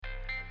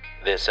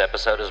This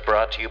episode is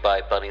brought to you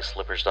by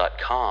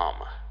BunnySlippers.com.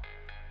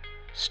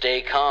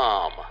 Stay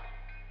calm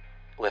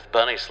with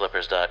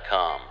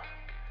BunnySlippers.com.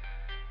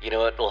 You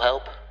know what will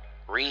help?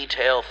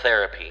 Retail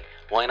therapy.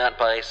 Why not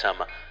buy some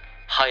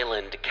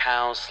Highland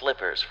cow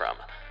slippers from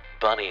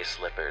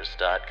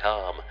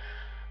BunnySlippers.com?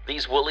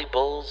 These woolly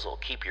bulls will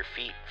keep your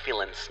feet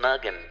feeling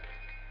snug and,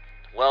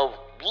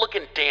 well,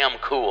 looking damn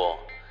cool.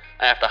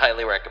 I have to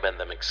highly recommend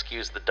them.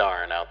 Excuse the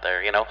darn out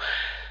there, you know.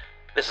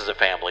 This is a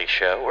family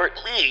show, or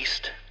at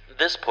least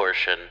this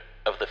portion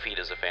of the feed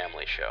is a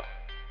family show.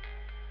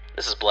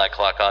 This is Black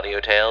Clock Audio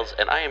Tales,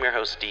 and I am your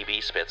host,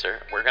 DB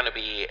Spitzer. We're going to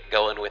be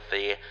going with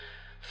the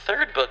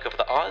third book of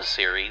the Oz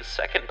series,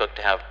 second book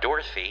to have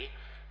Dorothy,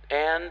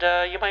 and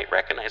you might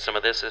recognize some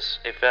of this.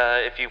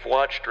 If you've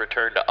watched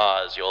Return to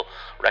Oz, you'll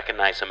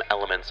recognize some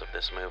elements of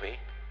this movie.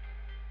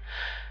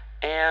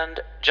 And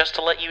just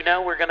to let you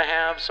know, we're going to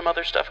have some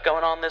other stuff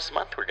going on this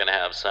month. We're going to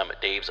have some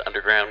Dave's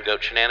Underground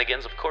Goat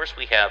Shenanigans. Of course,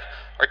 we have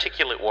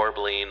Articulate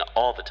Warbling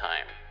all the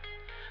time.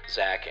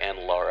 Zach and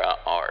Laura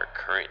are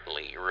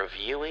currently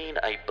reviewing,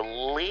 I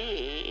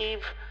believe,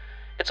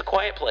 it's A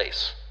Quiet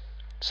Place.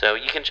 So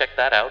you can check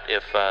that out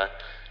if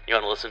you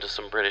want to listen to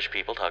some British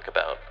people talk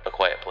about A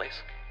Quiet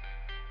Place.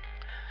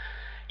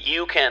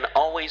 You can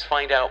always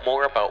find out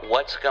more about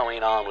what's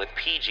going on with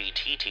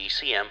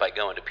PGTTCM by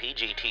going to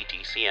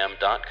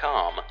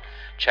pgttcm.com,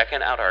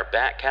 checking out our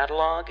back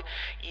catalog.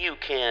 You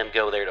can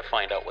go there to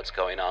find out what's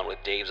going on with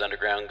Dave's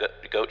Underground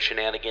Goat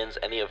Shenanigans,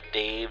 any of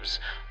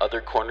Dave's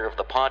other corner of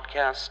the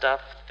podcast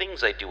stuff,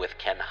 things I do with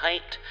Ken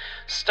Hite,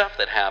 stuff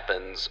that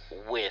happens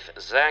with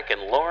Zach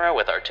and Laura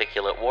with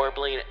Articulate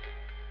Warbling.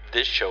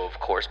 This show, of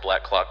course,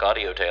 Black Clock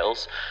Audio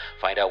Tales.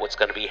 Find out what's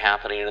going to be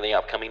happening in the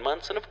upcoming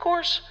months, and of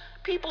course,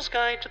 People's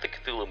Guide to the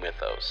Cthulhu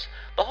Mythos,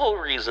 the whole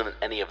reason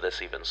any of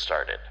this even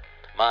started.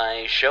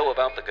 My show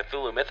about the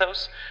Cthulhu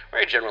Mythos,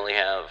 where I generally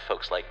have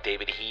folks like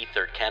David Heath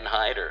or Ken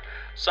Hyde or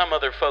some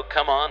other folk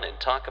come on and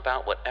talk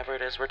about whatever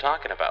it is we're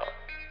talking about.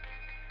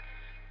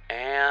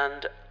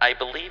 And I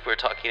believe we're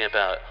talking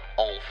about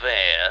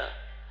Envers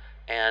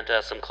and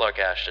some Clark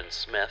Ashton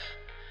Smith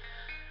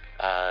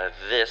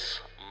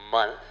this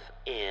month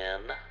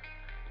in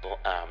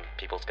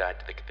People's Guide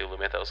to the Cthulhu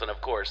Mythos. And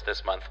of course,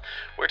 this month,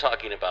 we're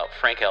talking about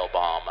Frank L.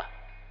 Baum.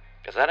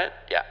 Is that it?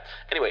 Yeah.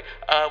 Anyway,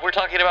 we're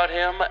talking about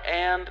him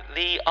and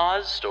the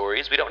Oz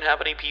stories. We don't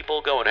have any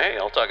people going, hey,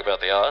 I'll talk about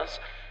the Oz.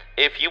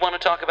 If you want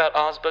to talk about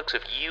Oz books,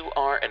 if you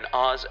are an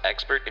Oz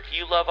expert, if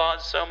you love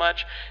Oz so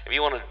much, if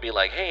you want to be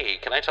like, hey,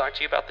 can I talk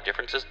to you about the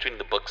differences between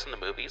the books and the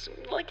movies?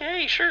 And like,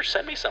 hey, sure,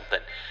 send me something.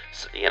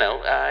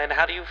 And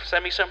how do you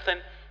send me something?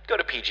 Go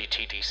to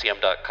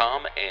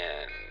pgttcm.com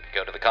and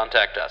go to the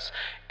Contact Us.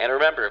 And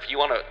remember, if you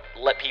want to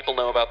let people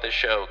know about this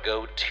show,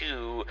 go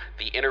to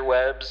the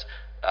interwebs,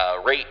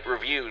 rate,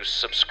 review,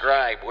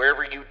 subscribe,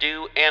 wherever you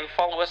do, and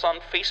follow us on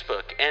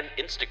Facebook and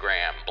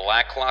Instagram,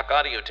 Black Clock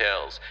Audio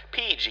Tales,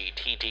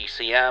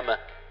 PGTTCM.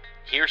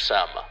 Here's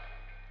some.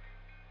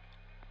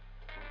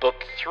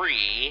 Book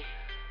 3,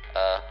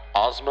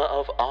 Ozma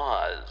of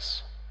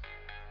Oz.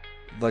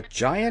 The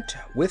Giant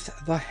with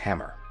the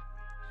Hammer.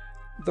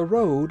 The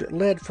road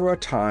led for a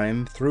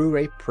time through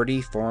a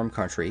pretty farm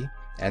country,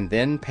 and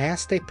then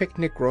past a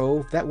picnic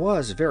grove that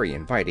was very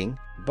inviting,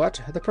 but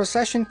the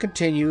procession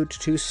continued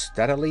to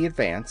steadily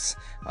advance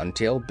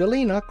until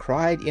Billina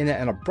cried in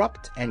an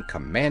abrupt and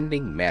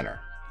commanding manner,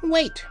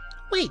 "Wait!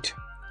 Wait!"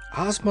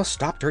 Ozma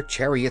stopped her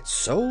chariot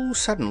so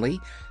suddenly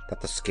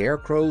that the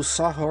Scarecrow's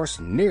sawhorse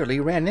nearly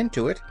ran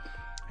into it,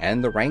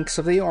 and the ranks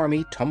of the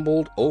army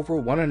tumbled over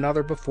one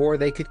another before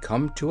they could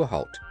come to a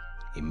halt.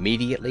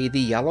 Immediately the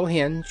Yellow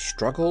Hen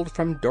struggled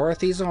from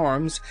Dorothy's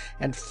arms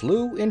and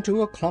flew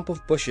into a clump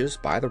of bushes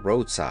by the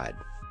roadside.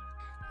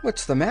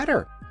 "What's the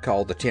matter?"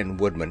 called the Tin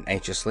Woodman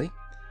anxiously.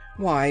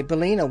 "Why,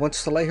 Billina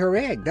wants to lay her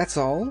egg, that's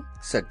all,"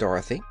 said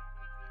Dorothy.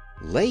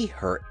 "Lay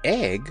her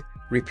egg?"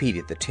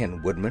 repeated the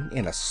Tin Woodman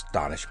in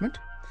astonishment.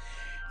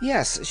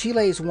 "Yes, she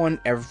lays one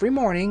every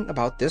morning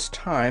about this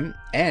time,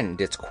 and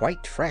it's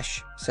quite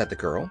fresh," said the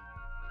girl.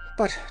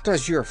 "But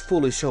does your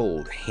foolish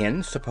old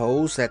hen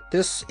suppose that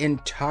this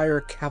entire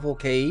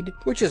cavalcade,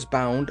 which is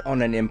bound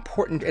on an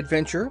important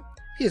adventure,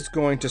 is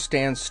going to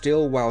stand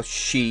still while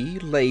she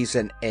lays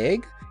an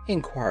egg?"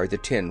 inquired the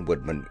Tin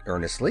Woodman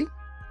earnestly.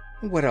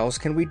 "What else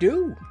can we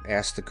do?"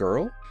 asked the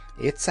girl.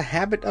 "It's a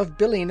habit of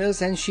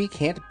Billina's, and she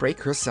can't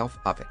break herself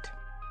of it."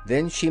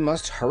 "Then she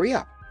must hurry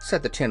up,"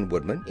 said the Tin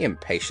Woodman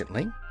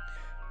impatiently.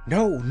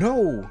 "No,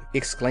 no!"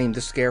 exclaimed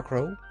the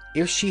Scarecrow.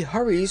 "If she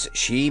hurries,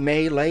 she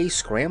may lay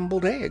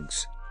scrambled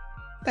eggs."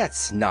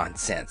 "That's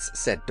nonsense,"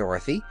 said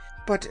Dorothy.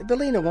 "But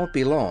Billina won't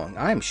be long,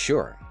 I'm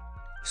sure."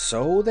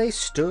 So they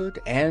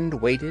stood and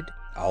waited,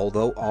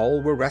 although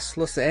all were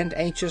restless and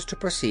anxious to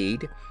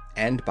proceed,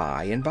 and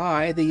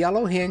by the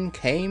Yellow Hen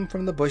came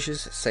from the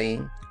bushes,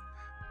 saying,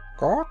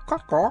 "Caw, caw,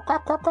 caw, caw,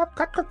 caw, caw,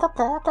 caw, caw,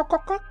 caw, caw, caw,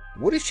 caw."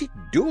 "What is she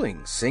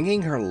doing,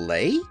 singing her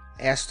lay?"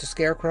 asked the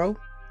Scarecrow.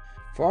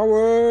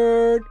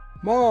 "Forward,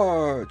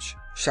 march!"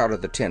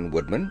 shouted the Tin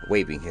Woodman,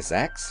 waving his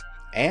axe.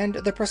 and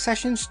the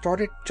procession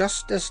started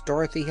just as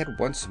Dorothy had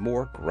once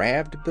more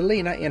grabbed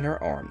Billina in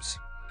her arms.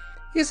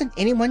 "Isn't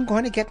anyone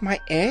going to get my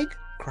egg?"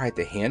 cried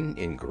the hen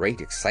in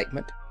great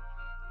excitement.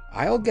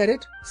 "I'll get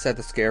it," said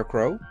the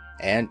Scarecrow,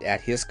 and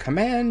at his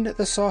command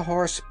the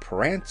Sawhorse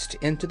pranced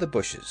into the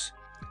bushes.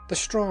 The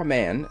straw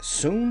man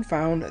soon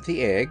found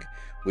the egg,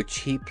 which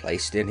he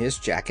placed in his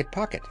jacket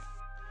pocket.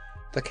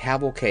 The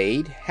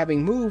cavalcade,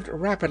 having moved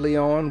rapidly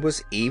on,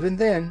 was even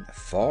then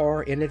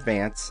far in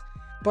advance,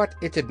 but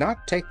it did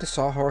not take the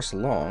Sawhorse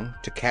long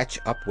to catch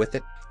up with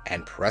it,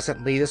 and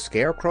presently the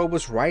Scarecrow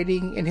was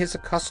riding in his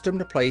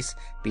accustomed place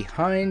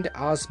behind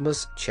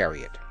Ozma's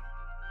chariot.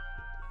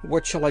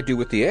 "What shall I do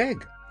with the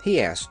egg?"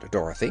 he asked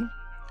Dorothy.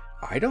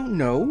 "I don't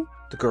know,"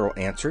 the girl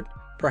answered.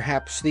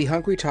 "Perhaps the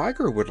Hungry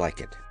Tiger would like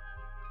it."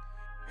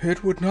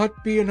 "It would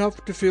not be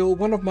enough to fill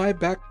one of my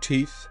back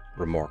teeth,"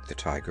 remarked the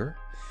Tiger.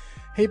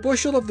 "A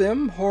bushel of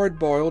them,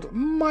 hard-boiled,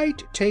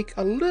 might take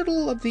a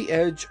little of the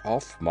edge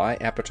off my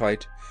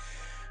appetite.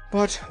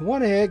 But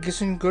one egg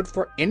isn't good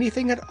for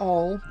anything at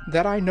all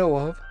that I know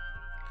of."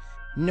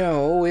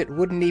 "No, it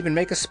wouldn't even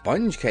make a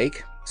sponge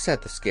cake,"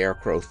 said the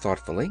Scarecrow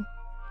thoughtfully.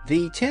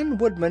 "The Tin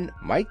Woodman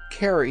might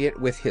carry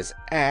it with his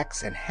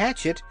axe and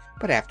hatchet,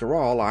 but after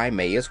all I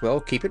may as well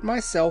keep it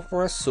myself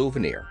for a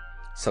souvenir."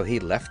 So he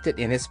left it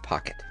in his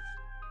pocket.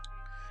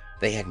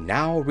 They had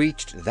now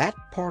reached that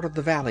part of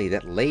the valley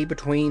that lay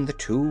between the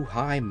two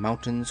high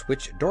mountains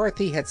which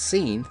Dorothy had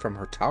seen from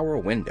her tower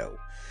window.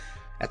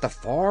 At the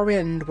far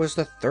end was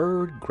the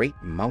third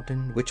great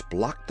mountain, which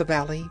blocked the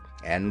valley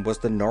and was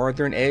the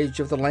northern edge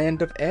of the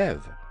land of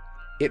Ev.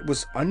 It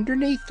was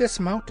underneath this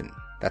mountain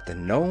that the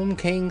Nome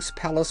King's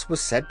palace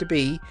was said to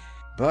be,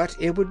 but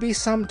it would be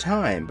some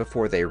time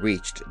before they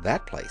reached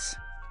that place.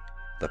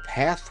 The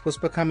path was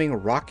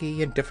becoming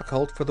rocky and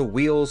difficult for the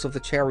wheels of the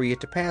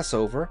chariot to pass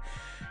over,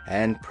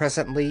 and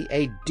presently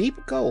a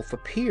deep gulf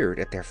appeared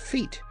at their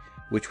feet,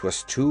 which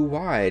was too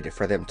wide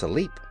for them to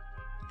leap.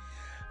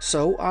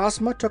 So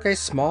Ozma took a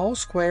small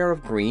square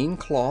of green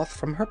cloth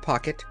from her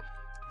pocket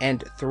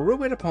and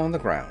threw it upon the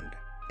ground.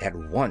 At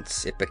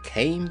once it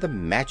became the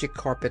magic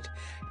carpet,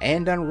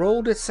 and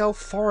unrolled itself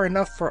far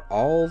enough for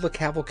all the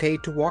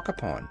cavalcade to walk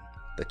upon.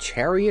 The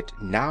chariot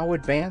now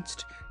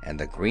advanced, and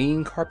the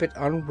green carpet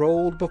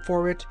unrolled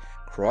before it,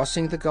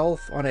 crossing the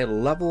gulf on a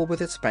level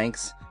with its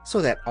banks,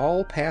 so that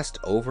all passed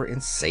over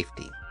in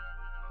safety.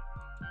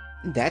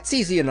 "That's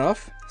easy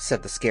enough,"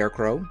 said the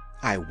Scarecrow.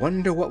 "I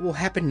wonder what will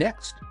happen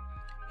next."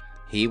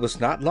 He was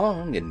not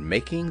long in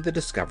making the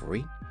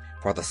discovery,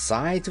 for the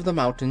sides of the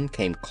mountain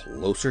came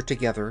closer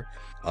together,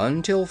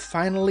 until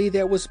finally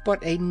there was but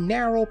a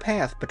narrow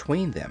path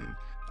between them,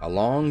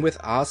 along which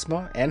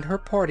Ozma and her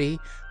party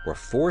were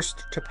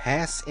forced to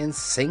pass in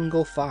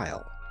single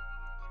file.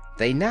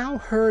 They now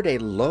heard a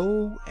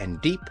low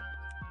and deep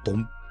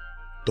thump,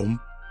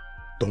 thump,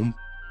 thump,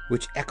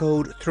 which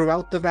echoed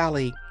throughout the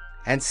valley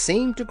and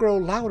seemed to grow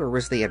louder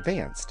as they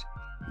advanced.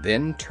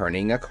 Then,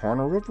 turning a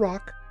corner of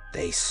rock,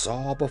 they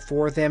saw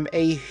before them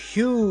a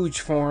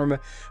huge form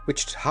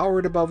which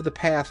towered above the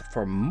path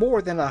for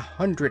more than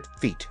 100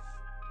 feet.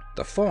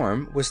 The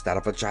form was that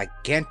of a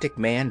gigantic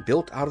man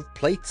built out of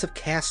plates of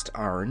cast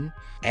iron,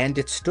 and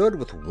it stood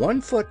with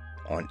one foot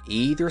on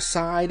either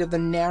side of the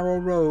narrow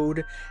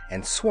road,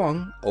 and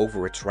swung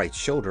over its right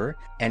shoulder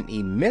an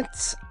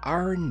immense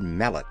iron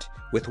mallet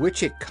with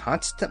which it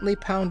constantly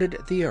pounded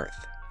the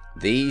earth.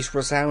 These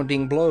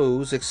resounding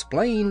blows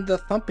explained the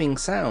thumping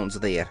sounds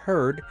they had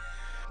heard,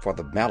 for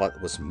the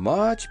mallet was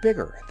much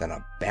bigger than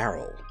a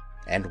barrel,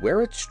 and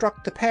where it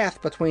struck the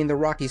path between the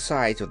rocky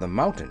sides of the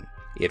mountain,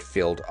 it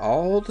filled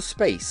all the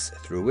space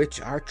through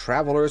which our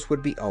travelers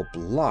would be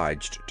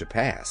obliged to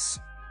pass.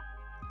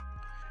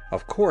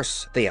 Of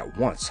course, they at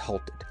once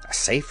halted, a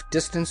safe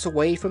distance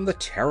away from the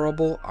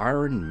terrible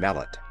iron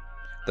mallet.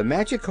 The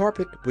magic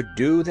carpet would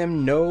do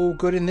them no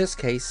good in this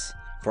case,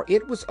 for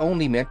it was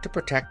only meant to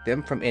protect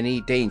them from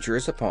any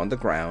dangers upon the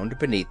ground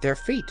beneath their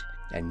feet,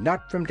 and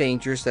not from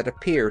dangers that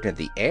appeared in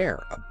the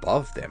air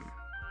above them.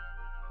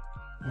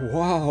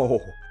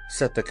 "Wow!"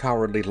 said the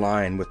Cowardly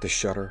Lion with a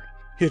shudder.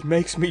 "It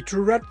makes me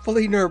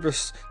dreadfully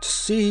nervous to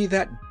see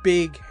that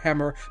big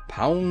hammer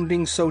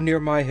pounding so near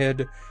my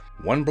head.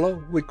 One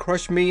blow would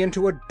crush me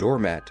into a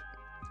doormat."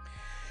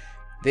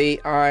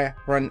 "The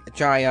Iron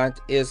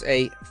Giant is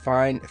a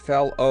fine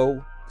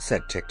fellow,"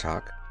 said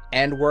Tik-Tok,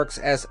 "and works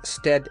as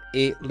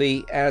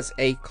steadily as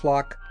a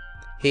clock.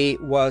 He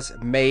was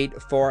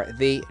made for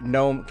the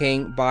Nome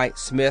King by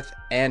Smith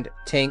and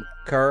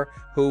Tinker,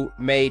 who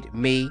made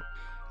me,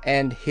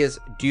 and his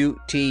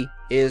duty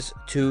is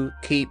to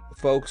keep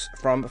folks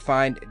from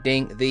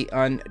finding the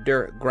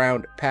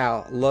underground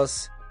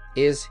palace.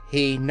 Is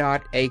he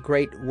not a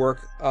great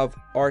work of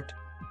art?"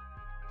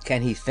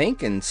 "Can he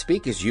think and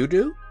speak as you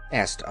do?"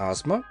 asked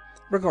Ozma,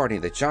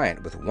 regarding the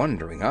giant with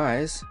wondering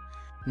eyes.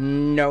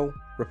 "No,"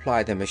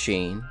 replied the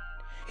machine.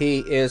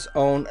 "He is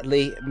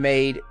only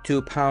made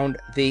to pound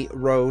the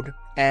road,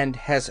 and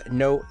has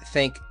no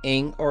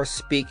thinking or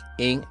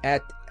speaking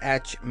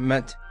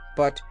attachment.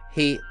 But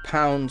he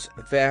pounds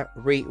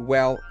very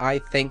well, I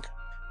think."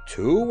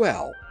 "Too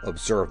well,"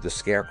 observed the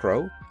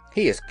Scarecrow.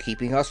 "He is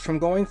keeping us from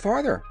going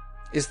farther.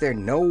 Is there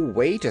no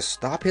way to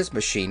stop his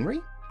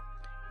machinery?"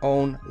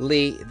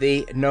 "Only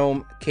the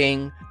Nome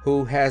King,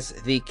 who has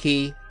the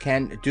key,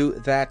 can do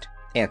that,"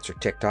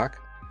 answered Tik-Tok.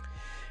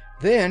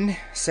 "Then,"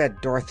 said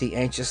Dorothy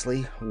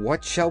anxiously,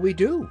 "what shall we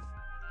do?"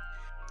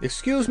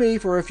 "Excuse me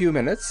for a few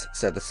minutes,"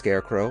 said the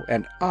Scarecrow,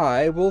 "and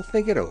I will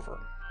think it over."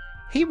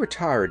 He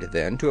retired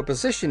then to a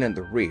position in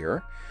the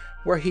rear,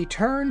 where he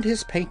turned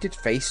his painted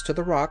face to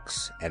the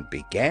rocks and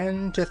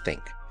began to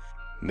think.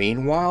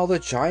 Meanwhile the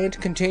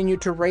giant continued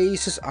to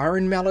raise his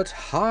iron mallet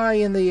high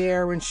in the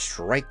air and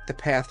strike the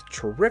path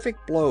terrific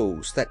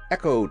blows that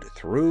echoed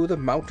through the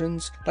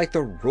mountains like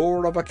the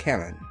roar of a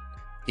cannon.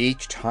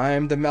 Each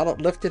time the mallet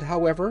lifted,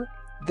 however,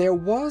 there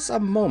was a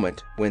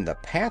moment when the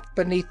path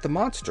beneath the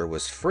monster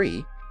was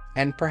free,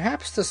 and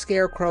perhaps the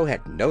Scarecrow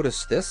had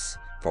noticed this,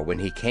 for when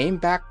he came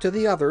back to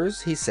the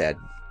others he said,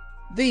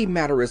 "The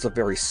matter is a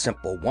very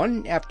simple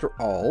one, after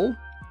all.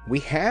 We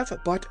have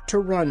but to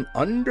run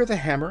under the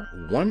hammer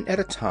one at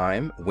a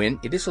time when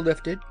it is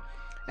lifted,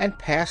 and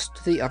pass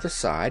to the other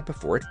side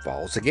before it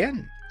falls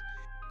again."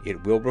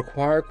 "It will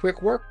require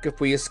quick work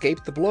if we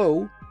escape the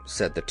blow,"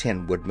 said the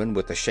Tin Woodman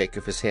with a shake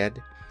of his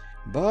head,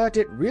 "but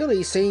it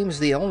really seems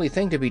the only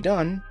thing to be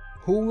done.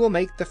 Who will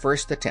make the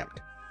first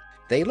attempt?"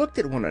 They looked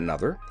at one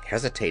another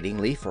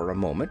hesitatingly for a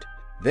moment.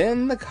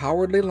 Then the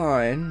Cowardly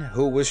Lion,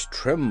 who was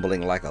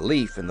trembling like a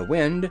leaf in the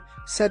wind,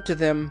 said to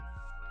them,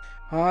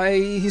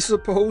 "I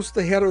suppose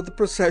the head of the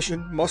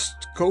procession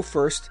must go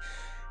first,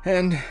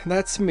 and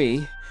that's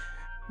me.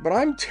 But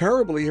I'm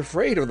terribly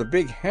afraid of the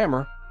big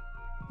hammer."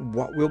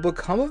 "What will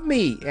become of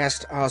me?"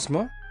 asked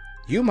Ozma.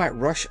 "You might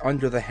rush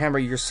under the hammer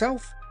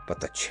yourself,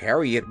 but the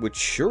chariot would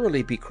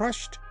surely be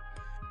crushed."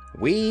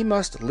 "We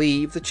must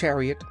leave the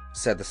chariot,"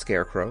 said the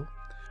Scarecrow,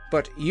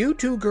 "but you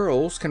two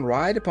girls can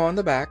ride upon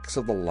the backs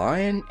of the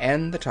Lion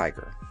and the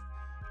Tiger."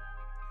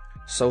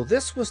 So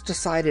this was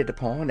decided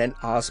upon, and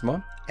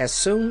Ozma, as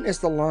soon as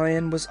the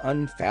Lion was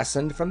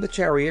unfastened from the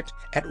chariot,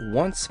 at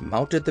once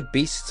mounted the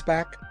beast's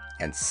back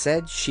and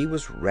said she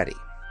was ready.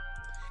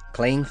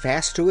 "Cling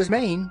fast to his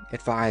mane,"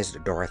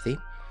 advised Dorothy.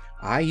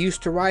 "I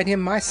used to ride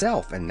him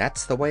myself, and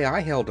that's the way I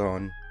held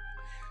on."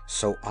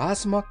 So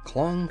Ozma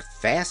clung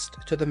fast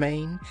to the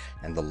mane,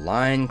 and the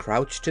Lion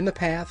crouched in the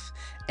path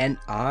and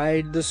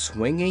eyed the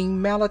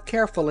swinging mallet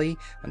carefully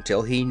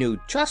until he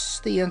knew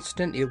just the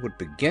instant it would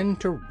begin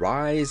to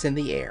rise in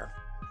the air.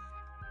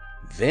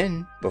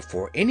 Then,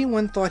 before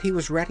anyone thought he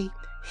was ready,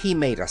 he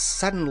made a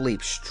sudden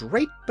leap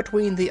straight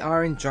between the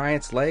Iron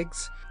Giant's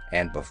legs,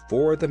 and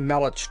before the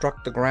mallet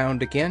struck the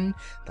ground again,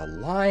 the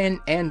Lion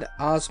and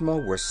Ozma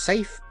were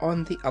safe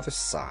on the other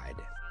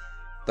side.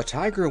 The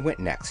Tiger went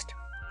next.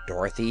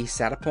 Dorothy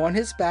sat upon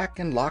his back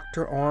and locked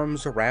her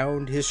arms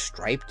around his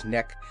striped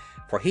neck,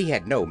 for he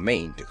had no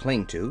mane to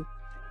cling to.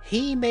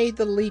 He made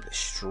the leap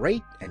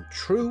straight and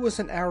true as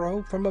an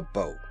arrow from a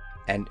bow,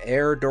 and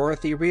ere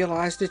Dorothy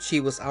realized it,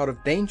 she was out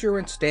of danger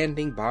and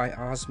standing by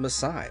Ozma's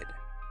side.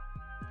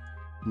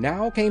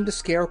 Now came the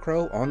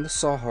Scarecrow on the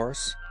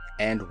Sawhorse,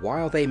 and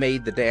while they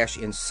made the dash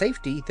in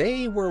safety,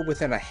 they were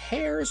within a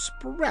hair's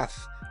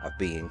breadth of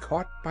being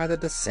caught by the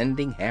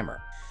descending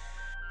hammer.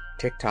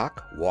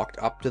 Tik-Tok walked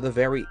up to the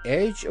very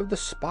edge of the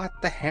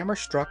spot the hammer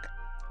struck,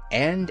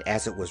 and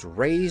as it was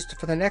raised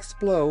for the next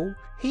blow,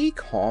 he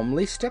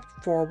calmly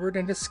stepped forward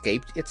and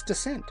escaped its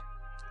descent.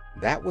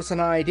 That was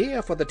an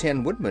idea for the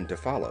Tin Woodman to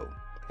follow,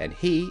 and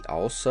he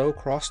also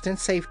crossed in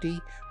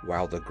safety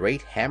while the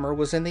great hammer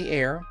was in the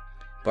air.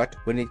 But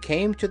when it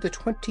came to the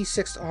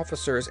 26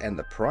 officers and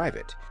the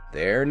private,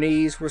 their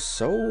knees were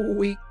so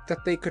weak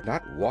that they could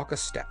not walk a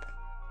step.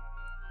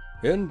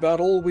 "In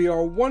battle we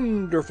are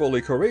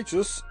wonderfully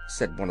courageous,"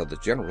 said one of the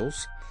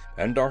generals,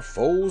 "and our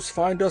foes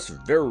find us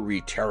very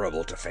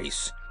terrible to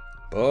face.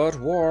 But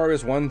war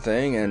is one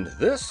thing, and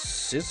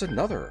this is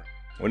another.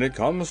 When it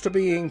comes to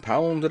being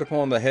pounded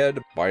upon the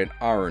head by an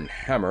iron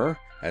hammer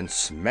and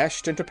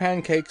smashed into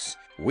pancakes,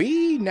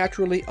 we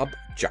naturally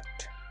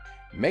object."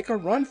 "Make a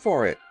run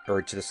for it,"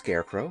 urged the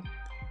Scarecrow.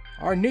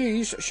 "Our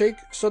knees shake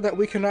so that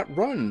we cannot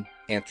run,"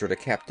 answered a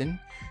captain.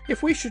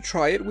 "If we should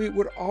try it, we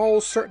would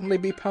all certainly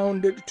be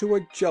pounded to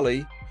a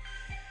jelly."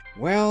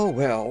 "Well,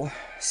 well,"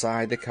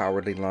 sighed the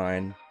Cowardly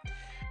Lion.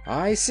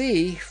 "I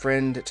see,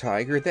 friend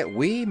Tiger, that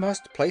we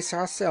must place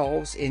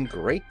ourselves in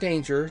great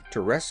danger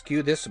to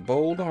rescue this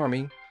bold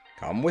army.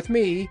 Come with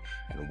me,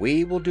 and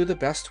we will do the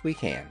best we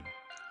can."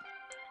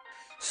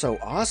 So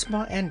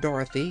Ozma and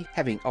Dorothy,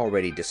 having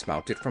already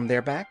dismounted from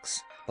their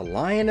backs, the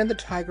Lion and the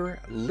Tiger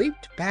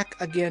leaped back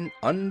again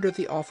under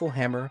the awful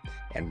hammer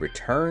and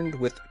returned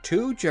with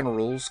 2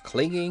 generals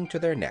clinging to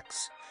their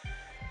necks.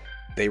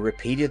 They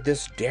repeated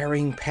this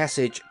daring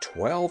passage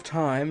 12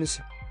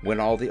 times, when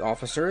all the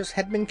officers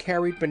had been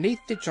carried beneath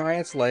the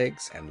giant's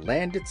legs and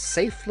landed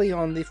safely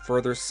on the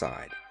further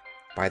side.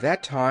 By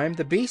that time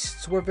the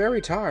beasts were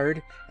very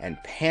tired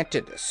and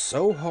panted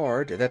so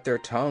hard that their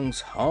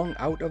tongues hung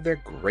out of their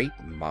great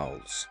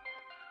mouths.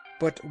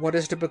 "But what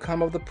is to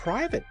become of the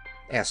private?"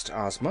 asked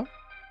Ozma.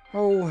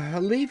 "Oh,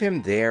 leave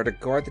him there to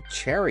guard the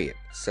chariot,"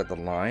 said the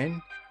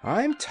Lion.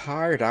 "I'm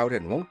tired out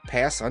and won't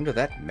pass under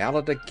that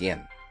mallet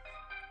again."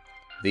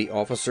 The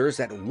officers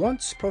at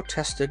once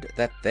protested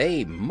that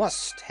they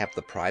must have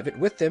the private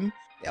with them,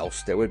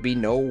 else there would be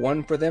no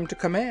one for them to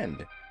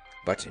command.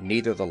 But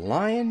neither the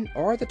Lion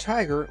or the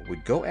Tiger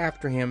would go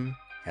after him,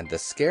 and the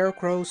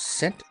Scarecrow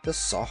sent the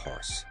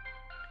Sawhorse.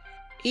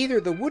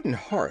 Either the wooden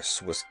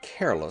horse was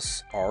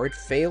careless, or it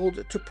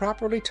failed to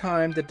properly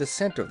time the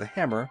descent of the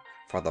hammer,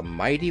 for the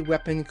mighty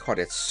weapon caught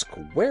it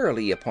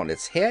squarely upon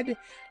its head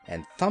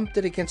and thumped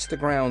it against the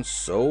ground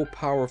so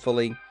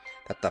powerfully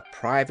that the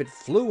private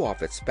flew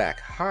off its back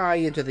high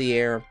into the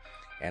air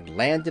and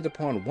landed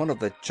upon one of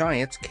the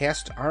giant's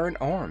cast-iron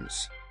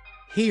arms.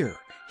 Here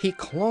he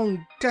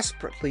clung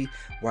desperately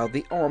while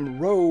the arm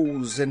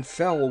rose and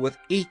fell with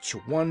each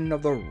one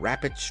of the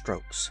rapid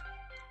strokes.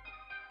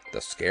 The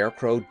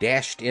Scarecrow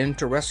dashed in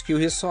to rescue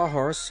his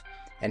Sawhorse,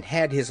 and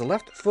had his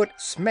left foot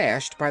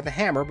smashed by the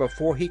hammer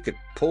before he could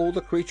pull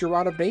the creature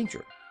out of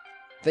danger.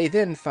 They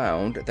then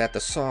found that the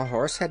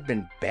Sawhorse had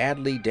been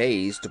badly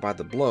dazed by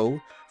the blow,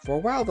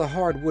 for while the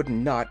hard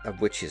wooden knot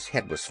of which his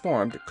head was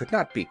formed could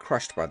not be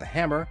crushed by the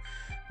hammer,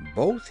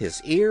 both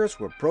his ears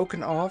were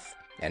broken off,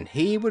 and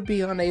he would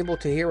be unable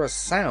to hear a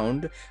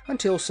sound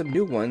until some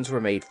new ones were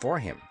made for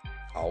him.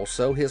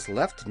 Also, his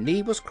left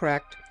knee was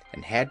cracked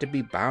and had to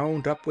be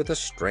bound up with a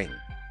string.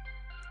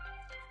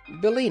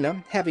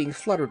 Billina having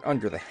fluttered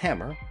under the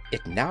hammer,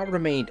 it now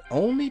remained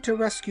only to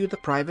rescue the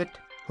private,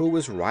 who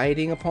was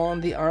riding upon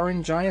the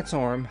Iron Giant's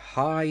arm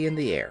high in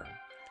the air.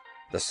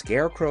 The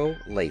Scarecrow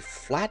lay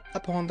flat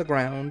upon the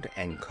ground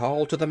and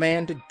called to the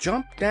man to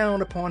jump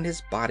down upon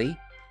his body,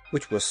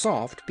 which was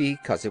soft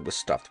because it was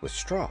stuffed with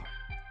straw.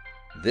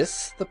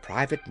 This the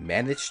private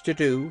managed to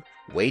do,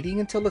 waiting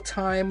until the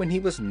time when he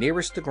was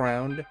nearest the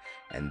ground,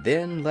 and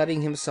then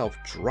letting himself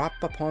drop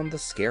upon the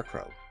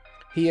Scarecrow.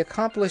 He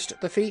accomplished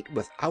the feat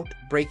without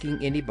breaking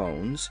any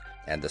bones,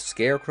 and the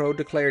Scarecrow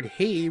declared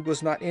he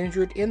was not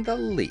injured in the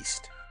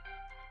least.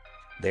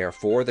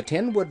 Therefore the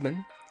Tin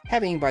Woodman,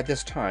 having by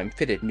this time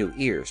fitted new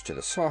ears to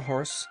the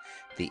Sawhorse,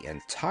 the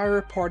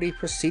entire party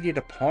proceeded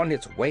upon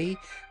its way,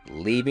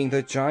 leaving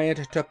the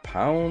giant to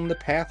pound the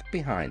path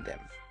behind them.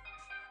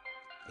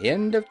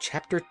 End of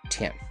chapter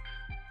 10.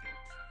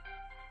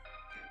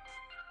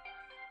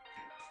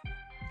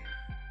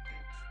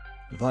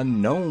 The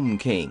Nome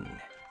King.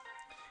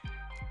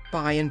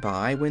 By and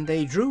by, when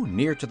they drew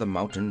near to the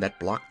mountain that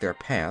blocked their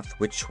path,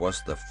 which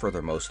was the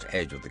furthermost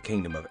edge of the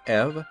kingdom of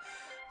Ev,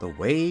 the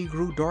way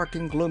grew dark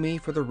and gloomy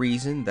for the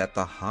reason that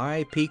the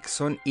high peaks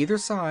on either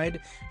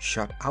side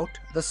shut out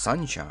the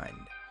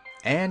sunshine.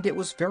 And it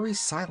was very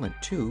silent,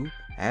 too,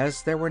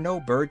 as there were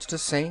no birds to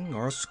sing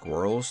or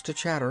squirrels to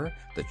chatter,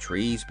 the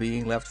trees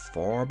being left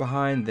far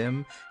behind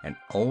them and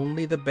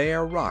only the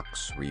bare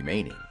rocks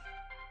remaining.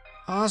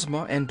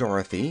 Ozma and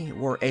Dorothy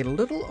were a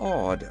little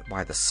awed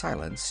by the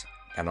silence,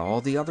 and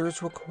all the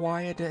others were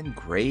quiet and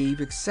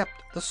grave except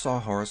the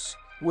Sawhorse,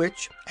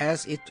 which,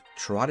 as it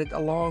trotted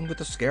along with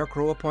the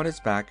Scarecrow upon its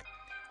back,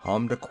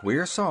 hummed a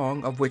queer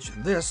song of which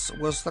this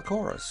was the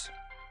chorus.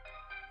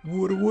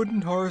 Would a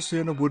wooden horse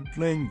in a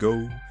woodland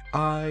go?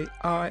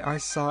 I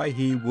sigh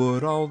he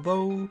would,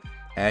 although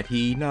had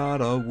he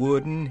not a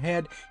wooden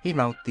head, he'd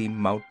mount the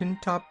mountain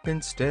top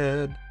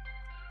instead.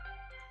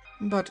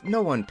 But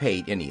no one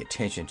paid any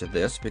attention to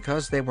this,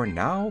 because they were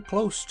now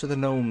close to the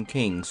Nome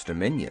King's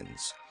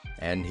dominions,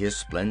 and his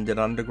splendid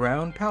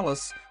underground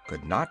palace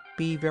could not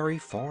be very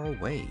far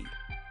away.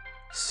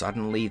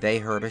 Suddenly they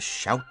heard a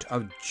shout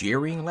of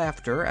jeering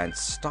laughter and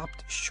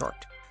stopped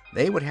short.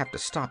 They would have to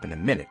stop in a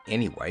minute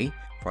anyway,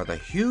 for the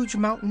huge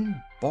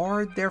mountain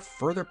barred their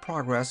further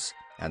progress,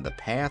 and the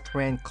path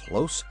ran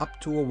close up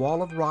to a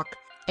wall of rock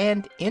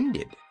and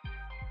ended.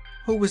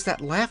 "Who was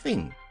that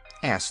laughing?"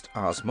 asked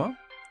Ozma.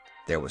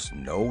 There was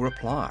no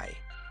reply,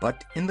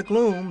 but in the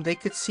gloom they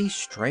could see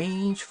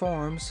strange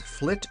forms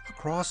flit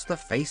across the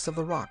face of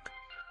the rock.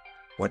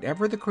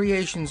 Whatever the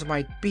creations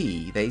might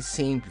be, they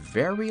seemed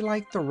very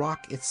like the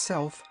rock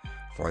itself,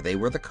 for they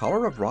were the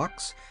color of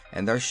rocks,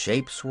 and their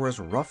shapes were as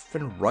rough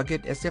and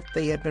rugged as if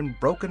they had been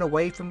broken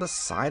away from the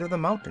side of the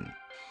mountain.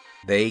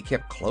 They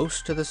kept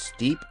close to the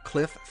steep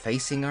cliff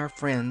facing our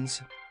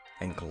friends,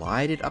 and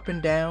glided up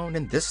and down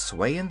and this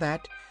way and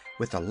that,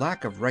 with a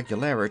lack of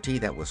regularity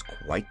that was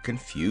quite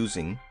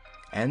confusing,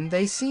 and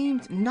they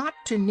seemed not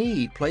to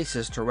need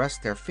places to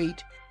rest their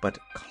feet, but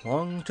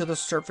clung to the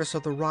surface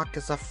of the rock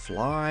as a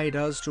fly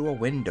does to a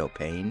window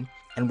pane,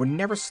 and were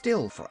never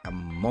still for a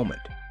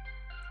moment.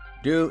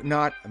 "Do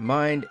not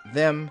mind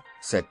them,"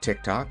 said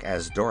Tik-Tok,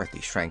 as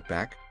Dorothy shrank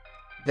back.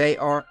 "They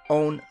are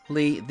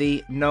only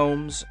the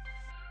gnomes."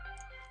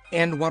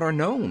 "And what are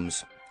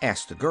gnomes?"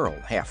 asked the girl,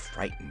 half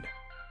frightened.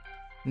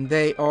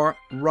 "They are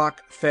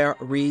rock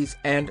fairies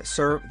and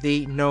serve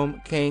the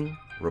Nome King,"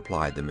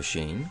 replied the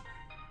machine.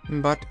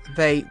 "But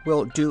they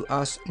will do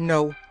us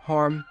no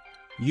harm.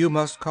 You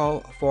must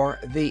call for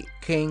the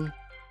king,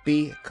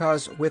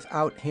 because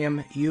without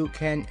him you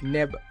can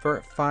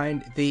never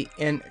find the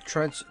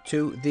entrance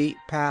to the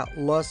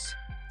palace."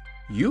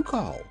 "You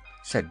call,"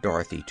 said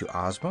Dorothy to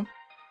Ozma.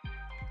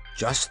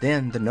 Just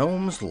then the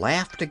gnomes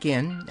laughed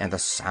again, and the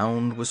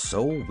sound was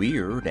so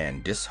weird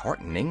and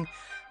disheartening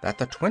that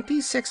the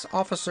 26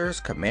 officers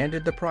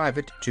commanded the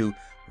private to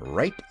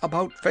right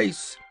about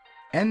face,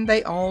 and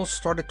they all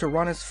started to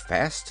run as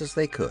fast as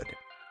they could.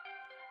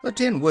 The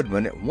Tin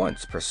Woodman at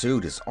once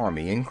pursued his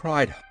army and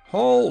cried,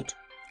 "Halt!"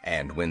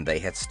 And when they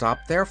had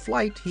stopped their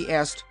flight, he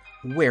asked,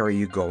 "Where are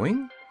you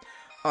going?"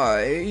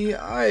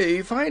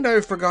 I find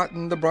I've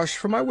forgotten the brush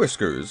for my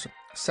whiskers,"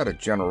 said a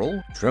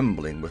general,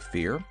 trembling with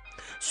fear.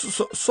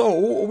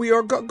 So we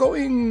are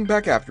going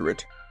back after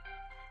it."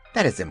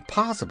 "That is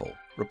impossible,"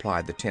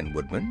 replied the Tin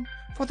Woodman,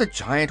 "for the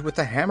giant with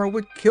the hammer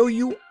would kill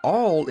you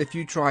all if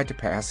you tried to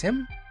pass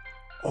him."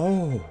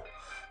 "Oh,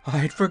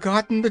 I'd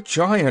forgotten the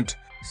giant,"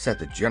 said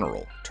the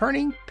general,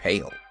 turning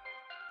pale.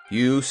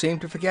 "You seem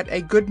to forget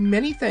a good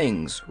many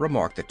things,"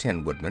 remarked the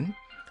Tin Woodman.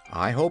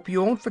 "I hope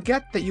you won't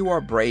forget that you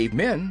are brave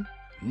men."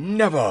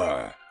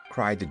 "Never!"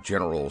 cried the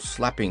general,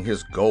 slapping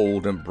his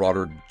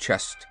gold-embroidered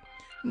chest.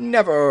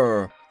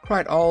 "Never!"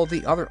 cried all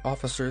the other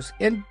officers,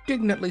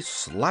 indignantly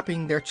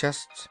slapping their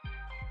chests.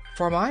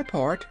 "For my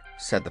part,"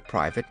 said the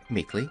private,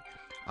 meekly,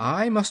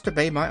 "I must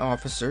obey my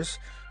officers,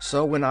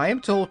 so when I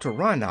am told to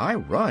run, I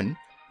run,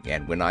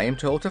 and when I am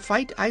told to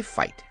fight, I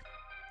fight."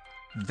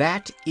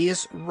 "That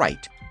is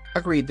right,"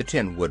 agreed the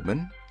Tin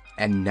Woodman.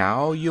 "And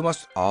now you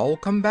must all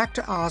come back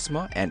to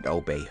Ozma and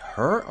obey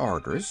her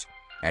orders,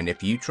 and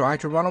if you try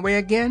to run away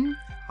again,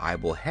 I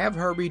will have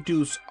her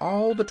reduce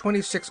all the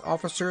 26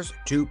 officers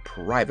to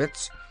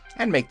privates,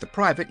 and make the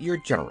private your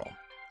general."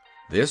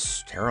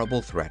 This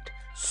terrible threat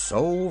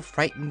so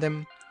frightened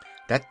them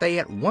that they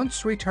at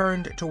once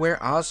returned to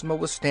where Ozma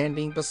was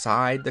standing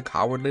beside the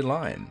Cowardly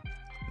Lion.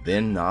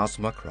 Then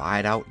Ozma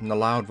cried out in a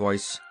loud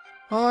voice,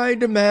 "I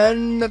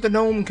demand that the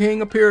Nome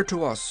King appear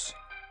to us."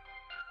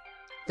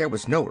 There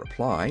was no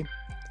reply,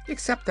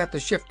 except that the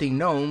shifting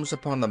gnomes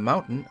upon the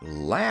mountain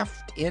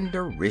laughed in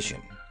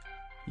derision.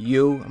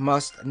 "You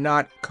must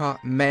not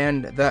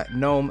command the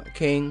Nome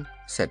King,"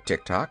 said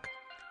Tik-Tok,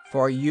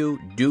 "for you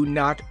do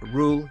not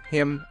rule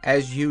him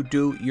as you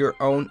do your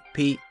own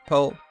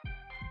people."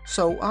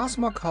 So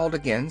Ozma called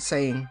again,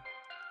 saying,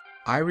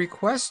 "I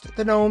request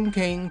the Nome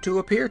King to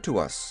appear to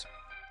us."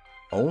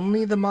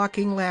 Only the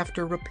mocking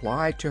laughter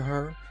replied to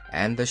her,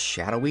 and the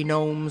shadowy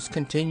gnomes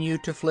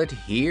continued to flit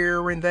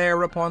here and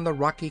there upon the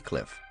rocky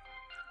cliff.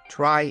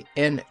 "Try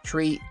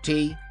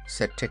entreaty,"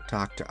 said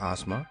Tik-Tok to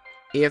Ozma.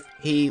 "If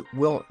he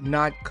will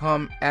not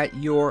come at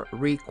your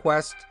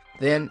request,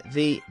 then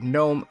the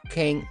Nome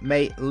King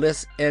may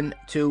listen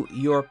to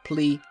your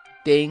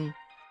pleading."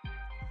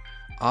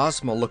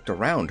 Ozma looked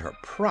around her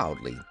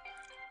proudly.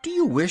 "Do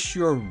you wish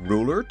your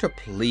ruler to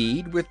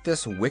plead with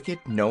this wicked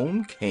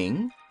Nome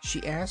King?"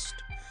 she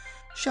asked.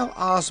 "Shall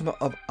Ozma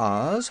of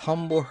Oz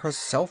humble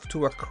herself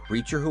to a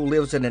creature who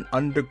lives in an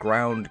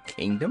underground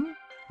kingdom?"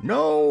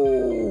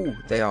 "No!"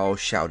 they all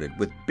shouted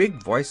with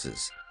big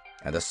voices,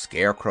 and the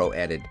Scarecrow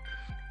added,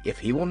 "If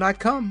he will not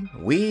come,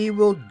 we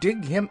will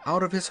dig him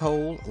out of his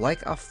hole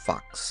like a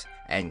fox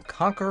and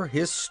conquer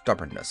his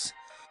stubbornness.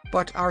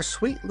 But our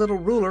sweet little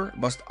ruler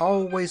must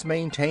always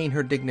maintain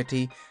her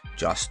dignity,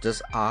 just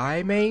as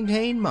I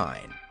maintain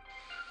mine."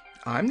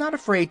 "I'm not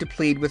afraid to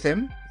plead with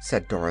him,"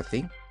 said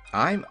Dorothy.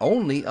 "I'm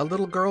only a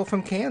little girl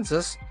from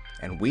Kansas,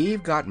 and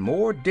we've got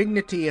more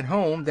dignity at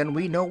home than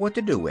we know what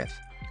to do with.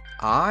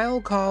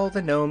 I'll call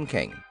the Nome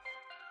King."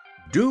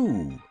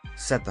 "Do,"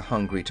 said the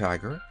Hungry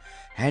Tiger,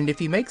 "and if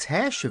he makes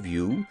hash of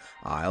you,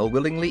 I'll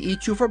willingly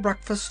eat you for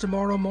breakfast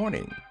tomorrow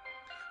morning."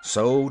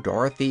 So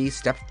Dorothy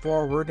stepped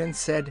forward and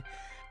said,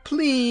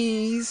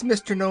 "Please,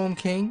 Mr. Nome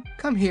King,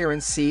 come here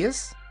and see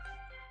us."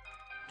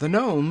 The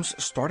gnomes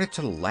started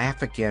to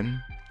laugh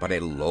again, but a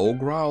low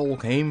growl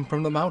came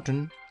from the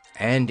mountain,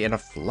 and in a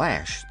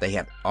flash they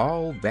had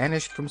all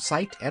vanished from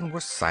sight and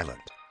were silent.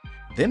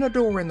 Then a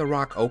door in the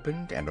rock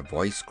opened, and a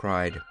voice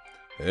cried,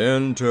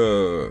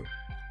 "Enter!"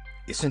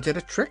 "Isn't it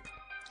a trick?"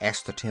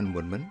 asked the Tin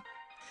Woodman.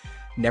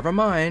 "Never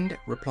mind,"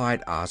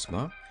 replied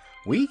Ozma.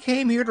 "We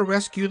came here to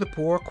rescue the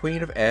poor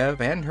Queen of Ev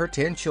and her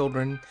 10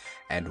 children,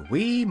 and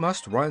we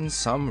must run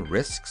some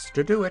risks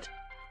to do it."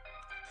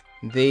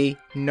 "The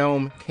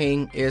Nome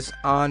King is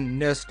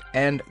honest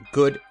and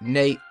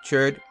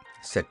good-natured,"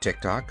 said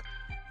Tik-Tok.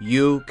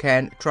 "You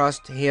can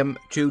trust him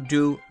to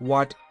do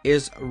what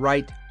is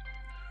right."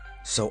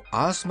 So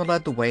Ozma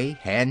led the way,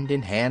 hand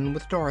in hand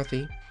with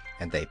Dorothy,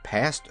 and they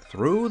passed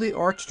through the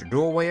arched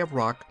doorway of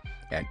rock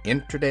and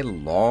entered a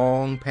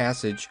long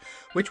passage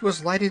which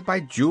was lighted by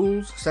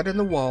jewels set in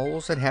the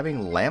walls and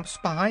having lamps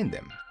behind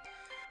them.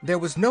 There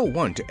was no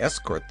one to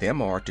escort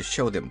them or to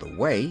show them the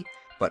way,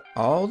 but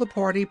all the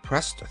party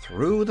pressed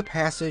through the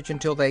passage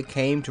until they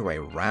came to a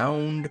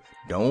round,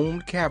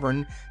 domed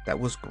cavern that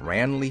was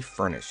grandly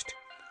furnished.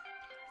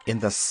 In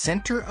the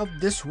center of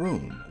this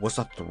room was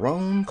a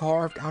throne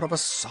carved out of a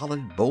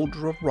solid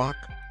boulder of rock,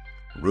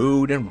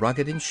 rude and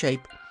rugged in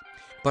shape,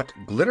 but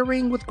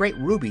glittering with great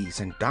rubies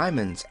and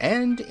diamonds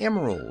and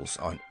emeralds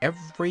on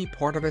every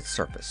part of its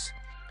surface.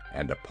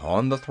 And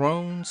upon the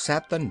throne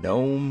sat the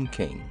Nome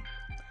King.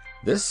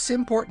 This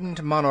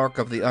important monarch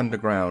of the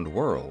underground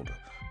world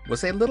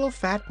was a little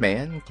fat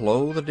man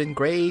clothed in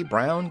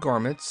gray-brown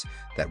garments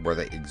that were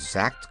the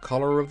exact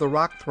color of the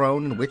rock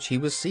throne in which he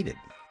was seated.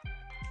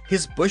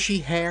 His bushy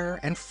hair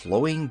and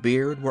flowing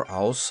beard were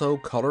also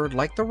colored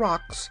like the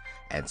rocks,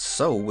 and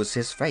so was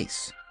his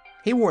face.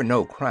 He wore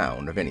no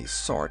crown of any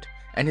sort,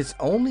 and his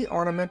only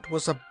ornament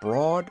was a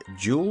broad,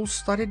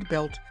 jewel-studded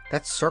belt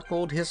that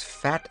circled his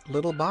fat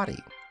little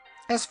body.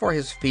 As for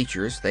his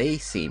features, they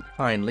seemed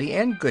kindly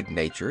and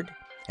good-natured,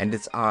 and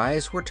his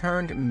eyes were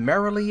turned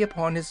merrily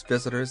upon his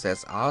visitors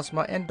as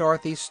Ozma and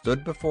Dorothy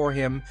stood before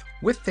him,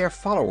 with their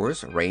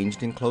followers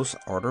ranged in close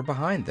order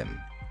behind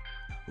them.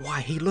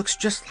 "Why, he looks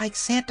just like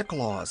Santa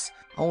Claus,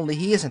 only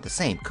he isn't the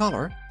same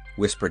color,"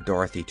 whispered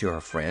Dorothy to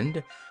her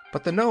friend,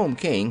 but the Nome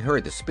King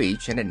heard the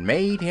speech, and it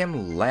made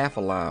him laugh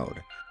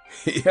aloud.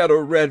 "He had a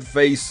red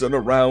face and a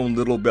round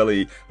little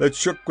belly that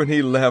shook when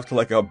he laughed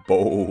like a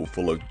bowl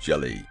full of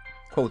jelly,"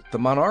 quoth the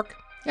monarch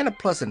in a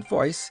pleasant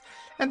voice,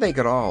 and they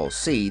could all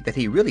see that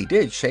he really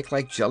did shake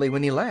like jelly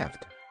when he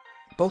laughed.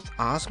 Both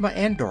Ozma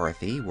and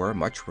Dorothy were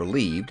much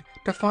relieved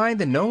to find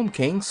the Nome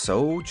King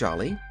so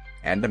jolly,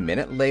 and a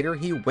minute later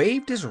he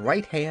waved his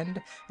right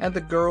hand, and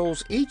the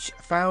girls each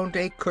found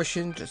a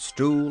cushioned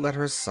stool at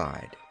her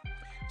side.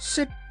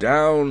 "Sit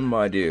down,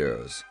 my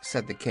dears,"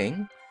 said the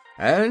King,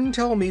 "and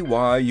tell me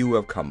why you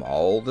have come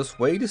all this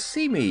way to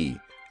see me,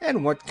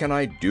 and what can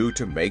I do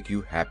to make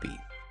you happy?"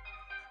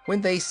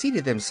 When they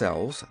seated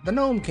themselves, the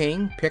Nome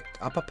King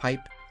picked up a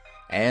pipe,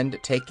 and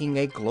taking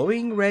a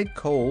glowing red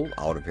coal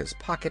out of his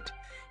pocket,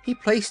 he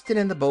placed it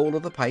in the bowl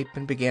of the pipe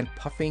and began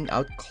puffing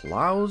out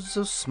clouds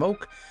of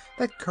smoke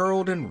that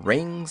curled in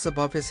rings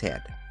above his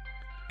head.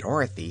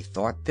 Dorothy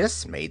thought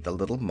this made the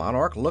little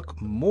monarch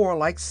look more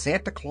like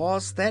Santa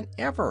Claus than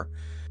ever,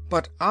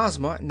 but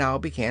Ozma now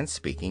began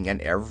speaking,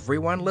 and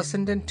everyone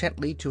listened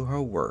intently to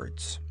her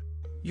words.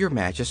 "Your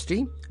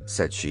Majesty,"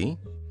 said she,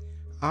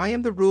 "I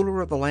am the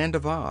ruler of the Land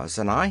of Oz,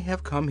 and I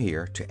have come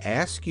here to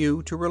ask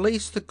you to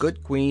release the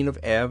good Queen of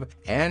Ev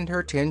and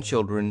her 10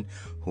 children,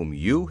 whom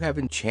you have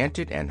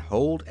enchanted and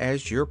hold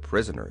as your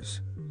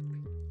prisoners."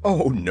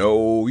 "Oh,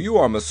 no, you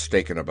are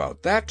mistaken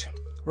about that,"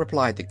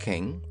 replied the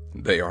King.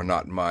 "They are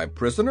not my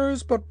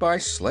prisoners, but my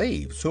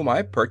slaves, whom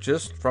I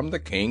purchased from the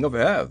King of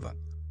Ev."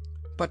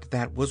 "But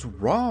that was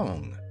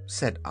wrong,"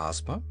 said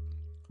Ozma.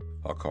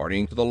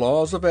 "According to the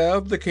laws of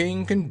Ev, the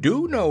king can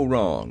do no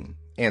wrong,"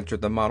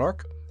 answered the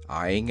monarch,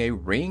 eyeing a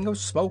ring of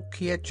smoke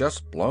he had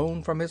just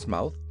blown from his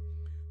mouth,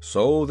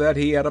 "so that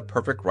he had a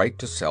perfect right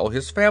to sell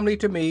his family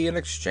to me in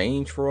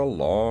exchange for a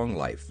long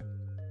life."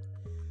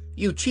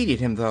 "You cheated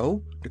him,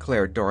 though,"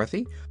 declared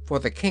Dorothy, "for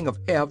the King of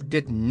Ev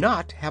did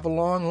not have a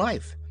long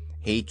life.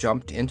 He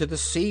jumped into the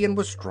sea and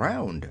was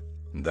drowned."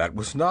 "That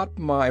was not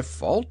my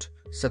fault,"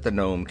 said the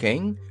Nome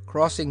King,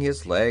 crossing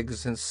his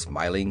legs and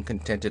smiling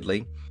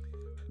contentedly.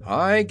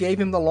 "I gave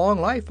him the long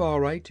life, all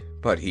right,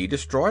 but he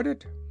destroyed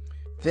it."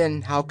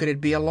 "Then how could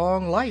it be a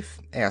long life?"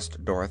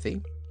 asked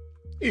Dorothy.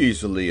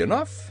 "Easily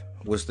enough,"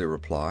 was the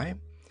reply.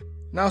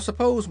 "Now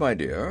suppose, my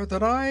dear,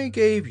 that I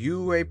gave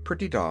you a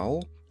pretty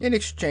doll in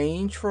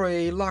exchange for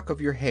a lock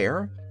of your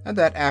hair, and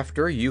that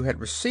after you had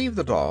received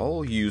the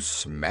doll you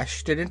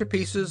smashed it into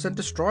pieces and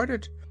destroyed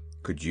it.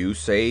 Could you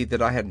say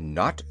that I had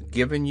not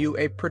given you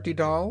a pretty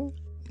doll?"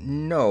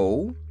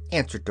 "No,"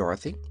 answered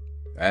Dorothy.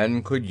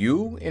 "And could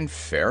you, in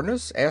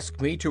fairness,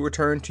 ask me to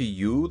return to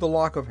you the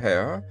lock of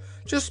hair,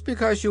 just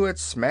because you had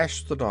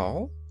smashed the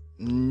doll?"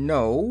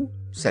 "No,"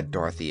 said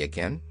Dorothy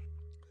again.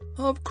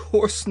 "Of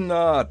course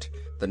not,"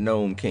 the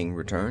Nome King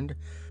returned.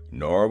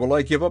 "Nor will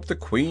I give up the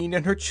Queen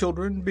and her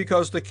children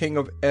because the King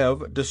of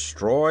Ev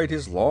destroyed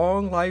his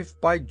long life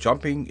by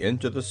jumping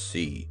into the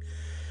sea.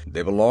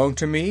 They belong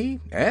to me,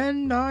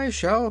 and I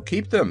shall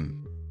keep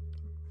them."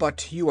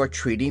 "But you are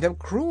treating them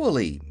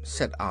cruelly,"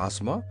 said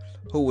Ozma,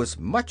 who was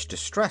much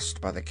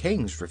distressed by the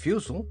King's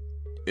refusal.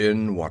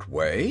 "In what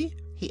way?"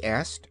 he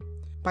asked.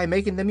 "By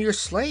making them your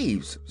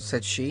slaves,"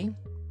 said she.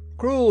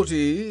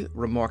 "Cruelty,"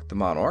 remarked the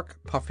monarch,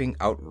 puffing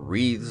out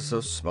wreaths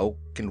of smoke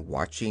and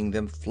watching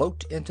them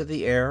float into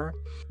the air,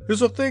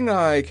 "is a thing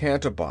I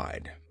can't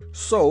abide.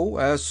 So,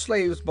 as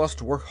slaves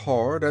must work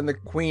hard, and the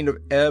Queen of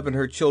Ev and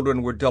her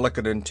children were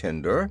delicate and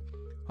tender,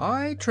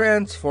 I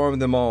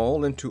transformed them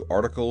all into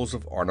articles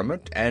of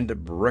ornament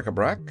and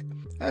bric-a-brac,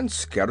 and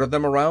scattered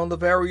them around the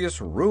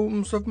various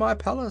rooms of my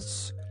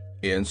palace.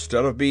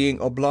 Instead of being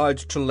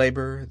obliged to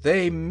labor,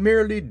 they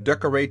merely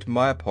decorate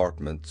my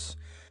apartments,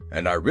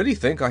 and I really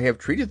think I have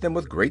treated them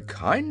with great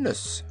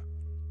kindness."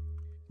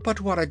 "But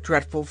what a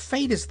dreadful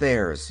fate is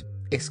theirs!"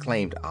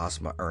 exclaimed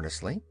Ozma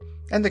earnestly.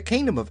 "And the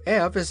Kingdom of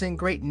Ev is in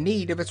great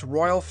need of its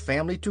royal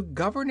family to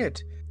govern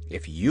it.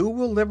 If you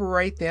will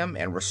liberate them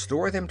and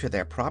restore them to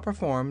their proper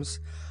forms,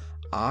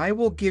 I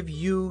will give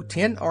you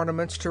 10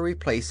 ornaments to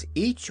replace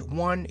each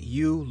one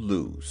you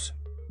lose."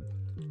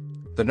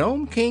 The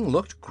Nome King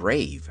looked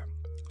grave.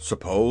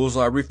 "Suppose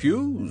I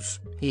refuse?"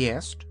 he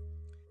asked.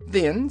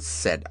 "Then,"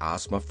 said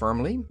Ozma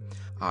firmly,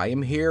 "I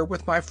am here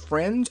with my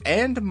friends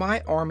and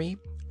my army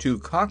to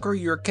conquer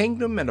your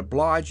kingdom and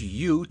oblige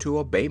you to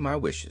obey my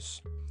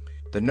wishes.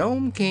 The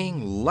Nome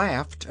King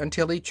laughed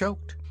until he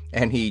choked,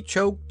 and he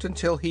choked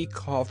until he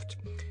coughed,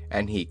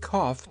 and he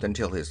coughed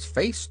until his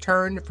face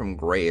turned from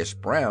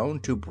grayish-brown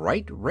to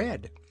bright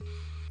red.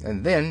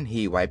 And then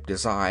he wiped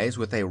his eyes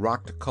with a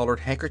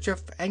rock-colored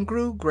handkerchief and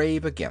grew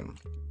grave again.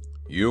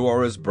 "You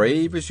are as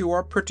brave as you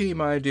are pretty,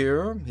 my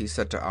dear," he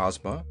said to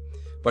Ozma,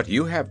 "but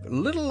you have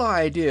little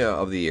idea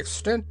of the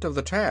extent of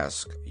the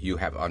task you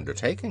have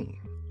undertaken.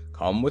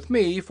 Come with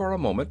me for a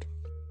moment."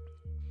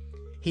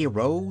 He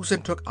rose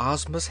and took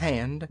Ozma's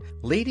hand,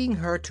 leading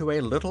her to a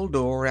little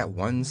door at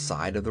one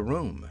side of the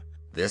room.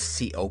 This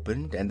he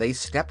opened, and they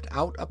stepped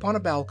out upon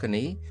a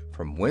balcony,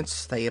 from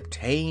whence they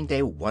obtained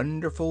a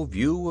wonderful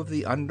view of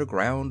the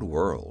underground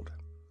world.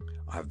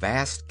 A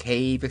vast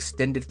cave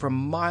extended for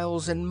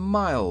miles and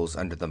miles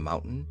under the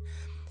mountain,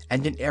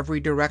 and in every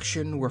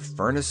direction were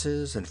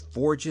furnaces and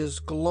forges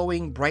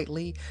glowing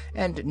brightly,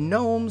 and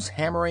gnomes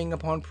hammering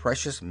upon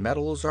precious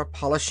metals or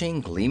polishing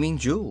gleaming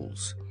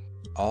jewels.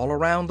 All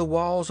around the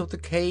walls of the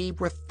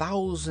cave were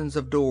thousands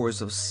of doors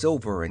of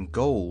silver and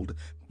gold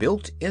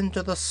built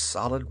into the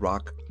solid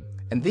rock,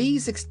 and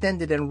these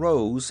extended in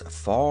rows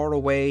far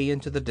away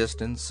into the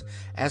distance,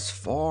 as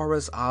far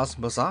as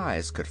Ozma's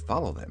eyes could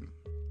follow them.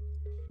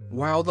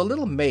 While the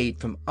little maid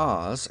from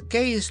Oz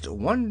gazed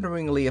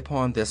wonderingly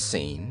upon this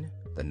scene,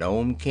 the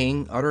Nome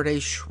King uttered a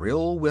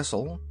shrill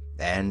whistle,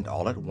 and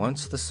all at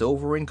once the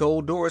silver and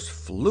gold doors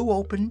flew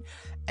open,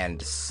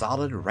 and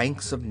solid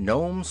ranks of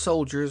gnome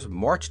soldiers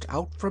marched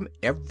out from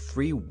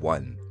every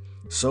one.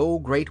 So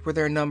great were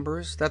their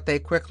numbers that they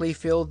quickly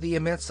filled the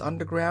immense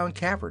underground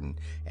cavern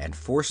and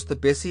forced the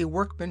busy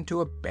workmen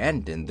to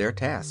abandon their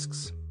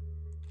tasks.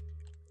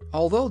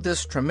 Although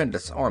this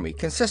tremendous army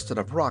consisted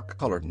of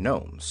rock-colored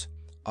gnomes,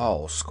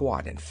 all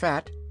squat and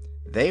fat,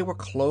 they were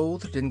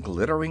clothed in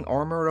glittering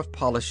armor of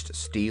polished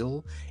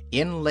steel,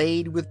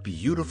 inlaid with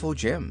beautiful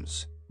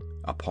gems.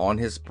 Upon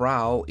his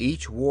brow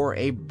each wore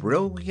a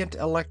brilliant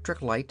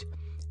electric light,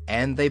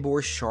 and they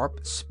bore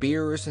sharp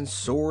spears and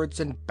swords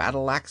and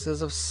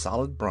battle-axes of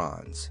solid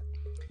bronze.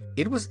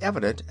 It was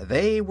evident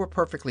they were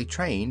perfectly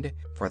trained,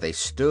 for they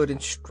stood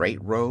in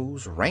straight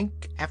rows,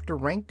 rank after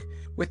rank,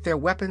 with their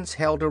weapons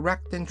held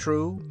erect and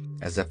true,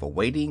 as if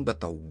awaiting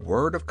but the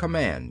word of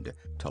command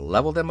to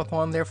level them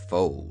upon their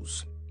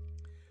foes.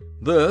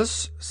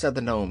 "This," said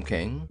the Nome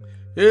King,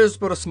 "is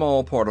but a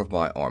small part of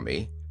my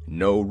army.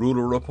 No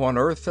ruler upon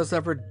earth has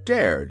ever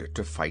dared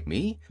to fight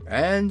me,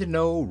 and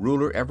no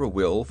ruler ever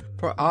will,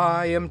 for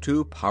I am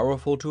too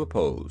powerful to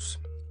oppose."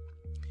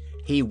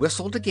 He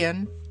whistled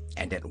again,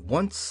 and at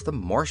once the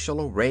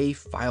martial array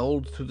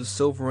filed through the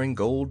silver and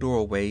gold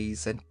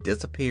doorways and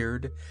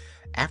disappeared,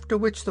 after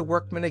which the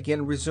workmen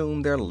again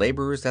resumed their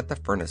labors at the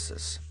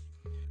furnaces.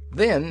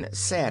 Then,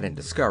 sad and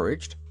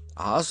discouraged,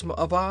 Ozma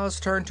of Oz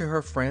turned to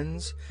her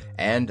friends,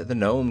 and the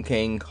Nome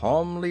King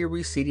calmly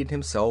reseated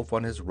himself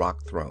on his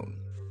rock throne.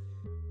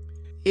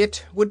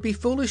 "It would be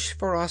foolish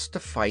for us to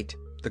fight,"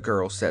 the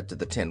girl said to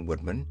the Tin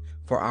Woodman,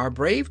 "for our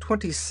brave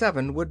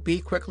 27 would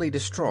be quickly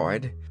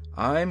destroyed.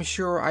 I'm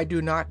sure I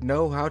do not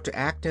know how to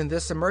act in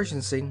this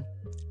emergency."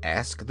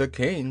 "Ask the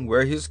King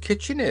where his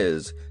kitchen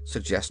is,"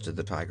 suggested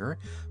the Tiger.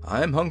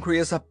 "I'm hungry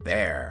as a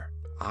bear."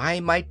 "I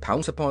might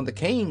pounce upon the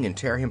King and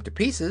tear him to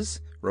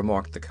pieces,"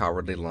 remarked the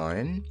Cowardly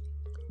Lion.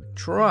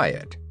 "Try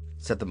it,"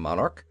 said the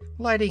monarch,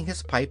 lighting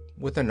his pipe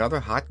with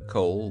another hot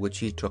coal which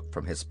he took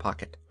from his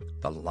pocket.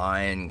 The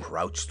Lion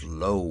crouched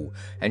low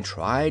and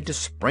tried to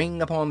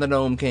spring upon the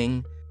Nome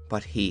King,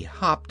 but he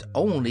hopped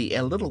only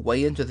a little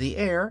way into the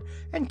air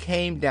and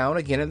came down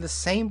again in the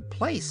same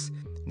place,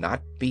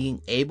 not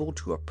being able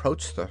to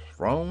approach the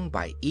throne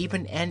by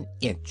even an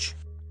inch.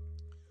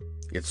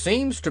 "It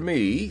seems to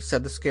me,"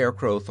 said the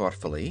Scarecrow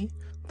thoughtfully,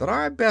 "that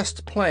our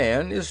best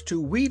plan is to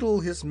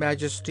wheedle His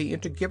Majesty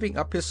into giving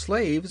up his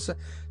slaves,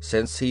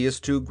 since he is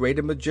too great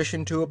a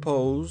magician to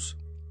oppose."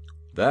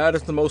 "That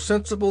is the most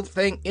sensible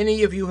thing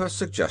any of you have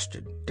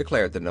suggested,"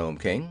 declared the Nome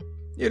King.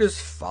 "It is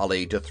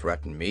folly to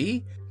threaten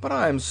me, but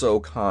I am so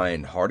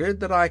kind-hearted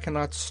that I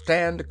cannot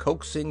stand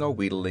coaxing or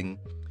wheedling.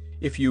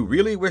 If you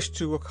really wish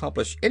to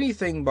accomplish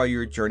anything by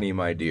your journey,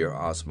 my dear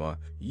Ozma,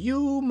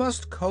 you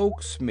must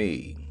coax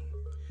me."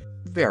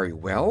 "Very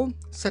well,"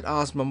 said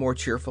Ozma more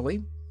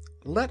cheerfully.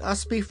 "Let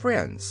us be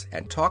friends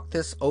and talk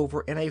this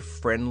over in a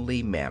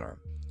friendly manner."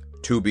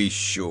 "To be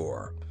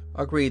sure,"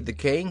 agreed the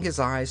King, his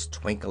eyes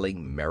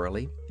twinkling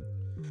merrily.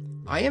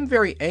 "I am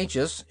very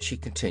anxious," she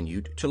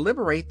continued, "to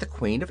liberate the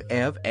Queen of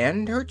Ev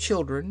and her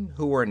children,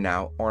 who are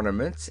now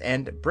ornaments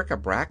and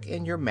bric-a-brac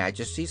in your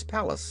Majesty's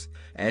palace,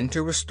 and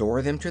to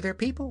restore them to their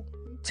people.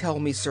 Tell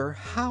me, sir,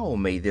 how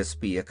may this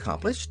be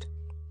accomplished?"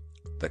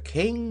 The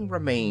King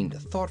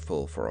remained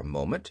thoughtful for a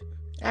moment,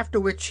 after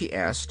which he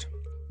asked,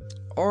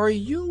 "Are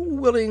you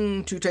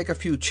willing to take a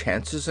few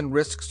chances and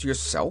risks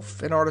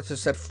yourself in order to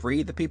set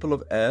free the people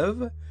of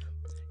Ev?"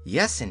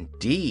 "Yes,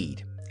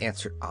 indeed,"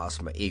 answered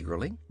Ozma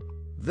eagerly.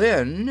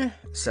 "Then,"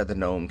 said the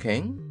Nome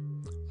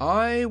King,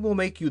 "I will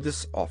make you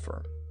this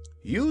offer.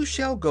 You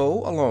shall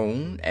go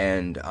alone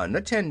and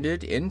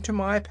unattended into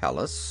my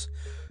palace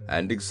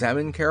and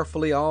examine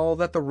carefully all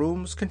that the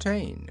rooms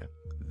contain.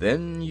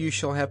 Then you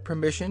shall have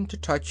permission to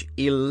touch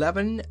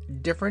 11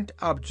 different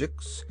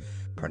objects,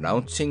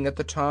 pronouncing at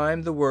the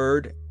time the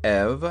word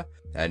Ev,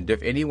 and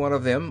if any one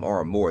of them,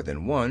 or more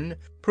than one,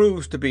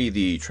 proves to be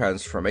the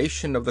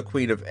transformation of the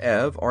Queen of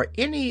Ev or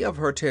any of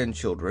her 10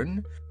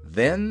 children,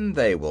 then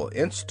they will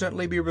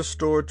instantly be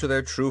restored to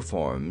their true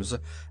forms,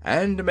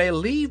 and may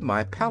leave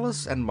my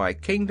palace and my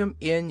kingdom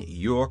in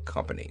your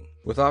company,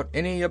 without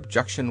any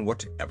objection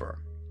whatever.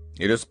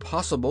 It is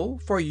possible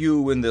for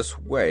you in this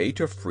way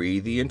to free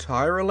the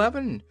entire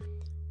 11,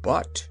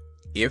 but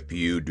if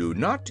you do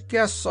not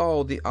guess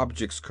all the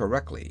objects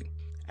correctly,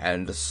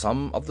 and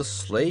some of the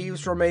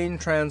slaves remain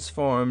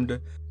transformed,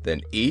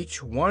 then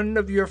each one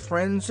of your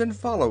friends and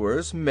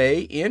followers may,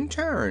 in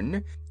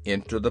turn,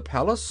 enter the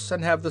palace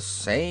and have the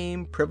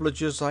same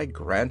privileges I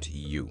grant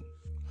you."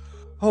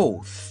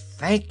 "Oh,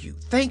 thank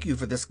you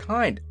for this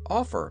kind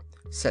offer,"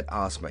 said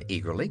Ozma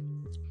eagerly.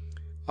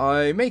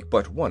 "I make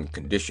but one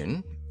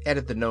condition,"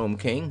 added the Nome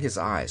King, his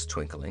eyes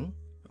twinkling.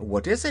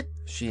 "What is it?"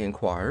 she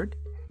inquired.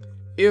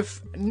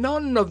 "If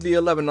none of the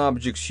 11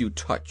 objects you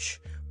touch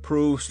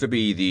proves to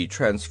be the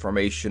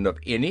transformation of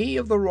any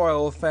of the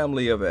royal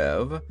family of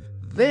Ev,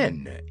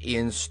 then,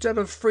 instead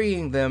of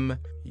freeing them,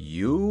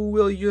 you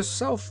will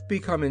yourself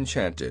become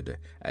enchanted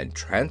and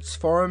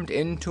transformed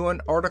into an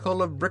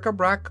article of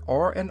bric-a-brac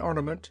or an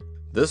ornament.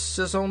 This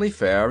is only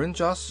fair and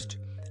just,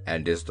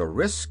 and is the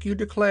risk you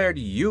declared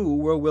you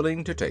were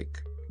willing to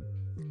take."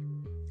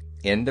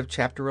 End of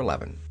chapter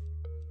 11.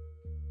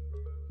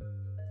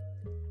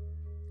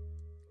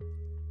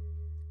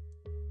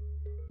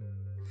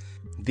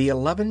 The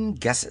 11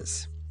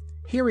 Guesses.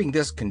 Hearing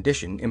this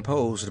condition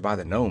imposed by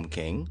the Nome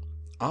King,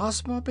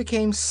 Ozma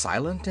became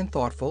silent and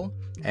thoughtful,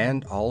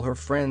 and all her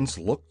friends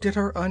looked at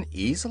her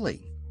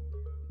uneasily.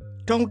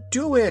 "Don't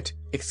do it!"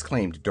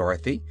 exclaimed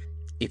Dorothy.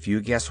 "If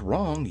you guess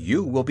wrong,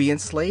 you will be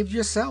enslaved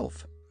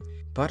yourself."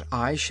 "But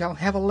I shall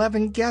have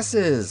 11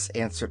 guesses,"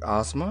 answered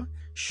Ozma.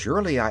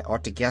 "Surely I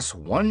ought to guess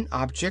one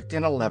object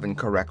in 11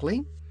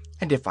 correctly,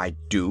 and if I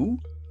do,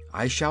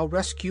 I shall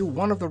rescue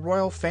one of the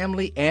royal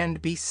family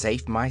and be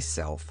safe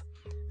myself.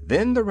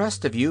 Then the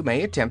rest of you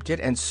may attempt it,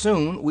 and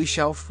soon we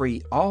shall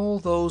free all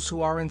those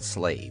who are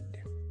enslaved."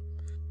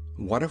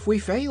 "What if we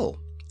fail?"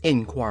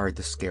 inquired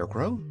the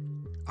Scarecrow.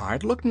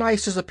 "I'd look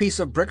nice as a piece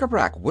of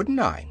bric-a-brac, wouldn't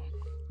I?"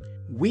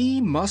 "We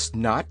must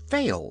not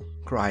fail,"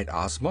 cried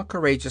Ozma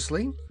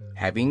courageously.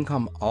 "Having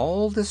come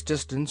all this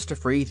distance to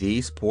free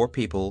these poor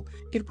people,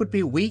 it would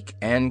be weak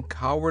and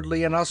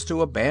cowardly in us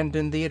to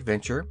abandon the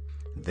adventure.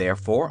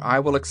 Therefore I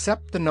will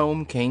accept the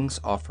Nome King's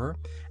offer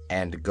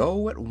and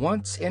go at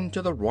once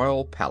into the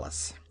royal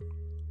palace."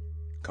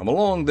 "Come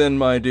along, then,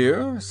 my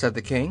dear," said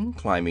the King,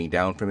 climbing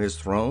down from his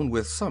throne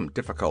with some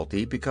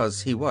difficulty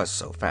because he was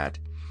so fat.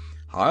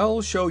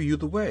 "I'll show you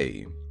the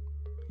way."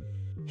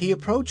 He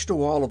approached a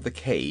wall of the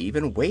cave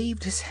and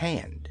waved his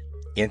hand.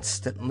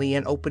 Instantly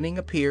an opening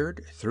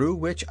appeared, through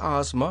which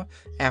Ozma,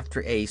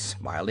 after a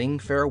smiling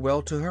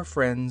farewell to her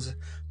friends,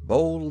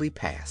 boldly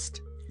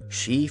passed.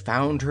 She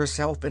found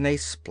herself in a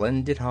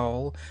splendid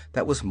hall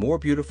that was more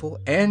beautiful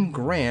and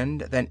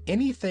grand than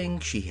anything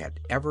she had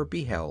ever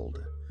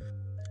beheld.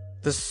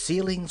 The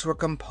ceilings were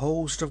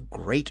composed of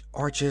great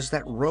arches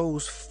that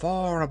rose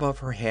far above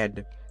her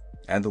head,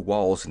 and the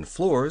walls and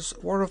floors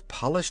were of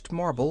polished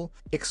marble,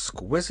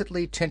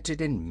 exquisitely tinted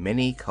in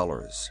many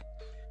colors.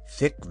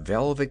 Thick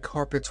velvet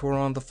carpets were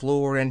on the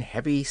floor, and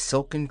heavy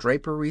silken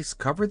draperies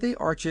covered the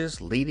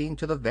arches leading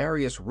to the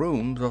various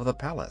rooms of the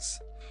palace.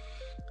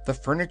 The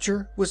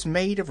furniture was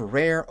made of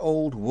rare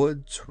old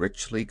woods,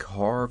 richly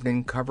carved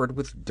and covered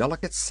with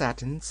delicate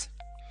satins,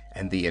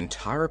 and the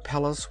entire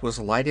palace was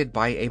lighted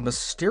by a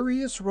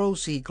mysterious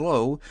rosy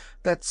glow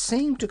that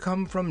seemed to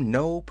come from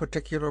no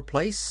particular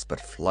place, but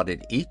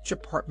flooded each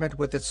apartment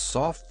with its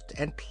soft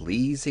and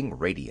pleasing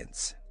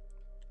radiance.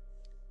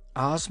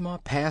 Ozma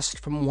passed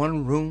from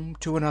one room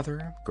to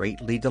another,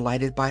 greatly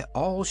delighted by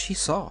all she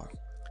saw.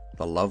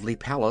 The lovely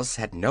palace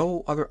had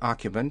no other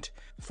occupant,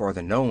 for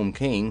the Nome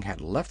King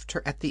had left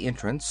her at the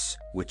entrance,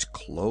 which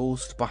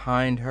closed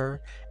behind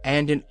her,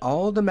 and in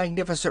all the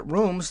magnificent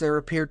rooms there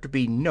appeared to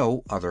be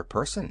no other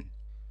person.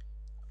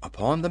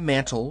 Upon the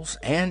mantels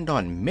and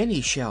on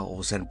many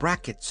shelves and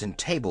brackets and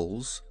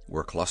tables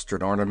were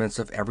clustered ornaments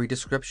of every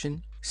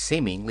description,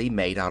 seemingly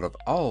made out of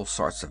all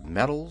sorts of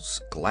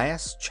metals,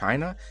 glass,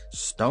 china,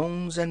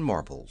 stones, and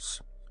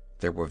marbles.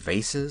 There were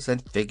vases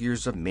and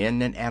figures of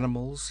men and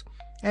animals,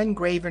 and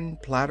graven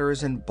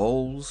platters and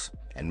bowls,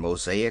 and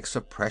mosaics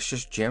of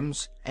precious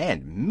gems,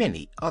 and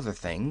many other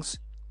things.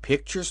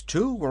 Pictures,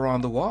 too, were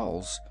on the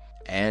walls,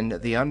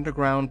 and the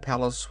underground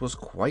palace was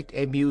quite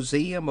a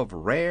museum of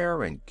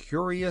rare and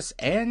curious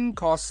and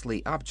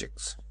costly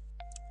objects.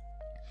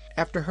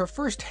 After her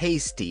first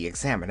hasty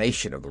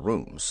examination of the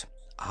rooms,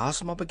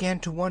 Ozma began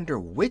to wonder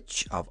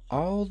which of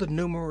all the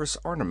numerous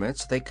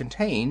ornaments they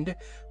contained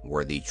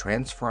were the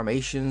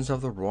transformations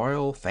of the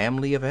royal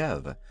family of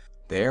Ev.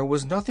 There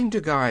was nothing to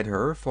guide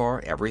her,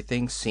 for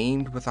everything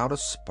seemed without a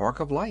spark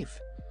of life.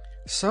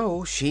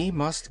 So she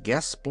must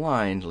guess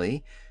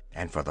blindly,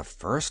 and for the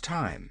first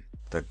time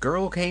the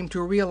girl came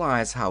to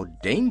realize how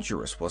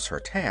dangerous was her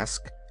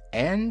task,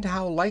 and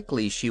how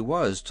likely she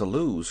was to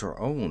lose her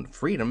own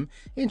freedom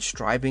in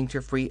striving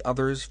to free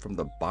others from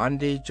the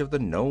bondage of the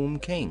Nome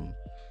King.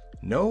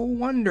 No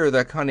wonder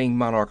the cunning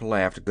monarch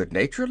laughed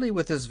good-naturedly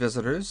with his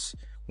visitors,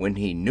 when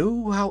he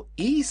knew how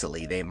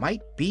easily they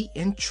might be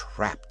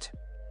entrapped.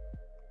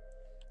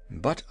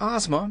 But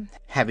Ozma,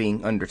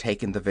 having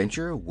undertaken the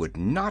venture, would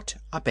not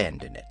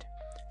abandon it.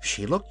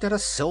 She looked at a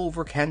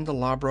silver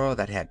candelabra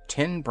that had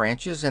 10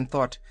 branches and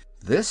thought,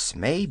 "This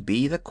may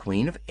be the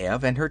Queen of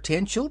Ev and her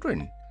 10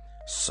 children."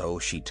 So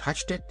she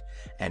touched it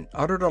and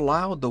uttered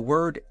aloud the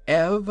word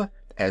Ev,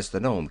 as the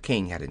Nome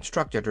King had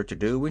instructed her to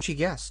do when she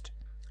guessed.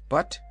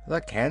 But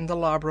the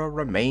candelabra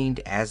remained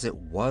as it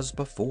was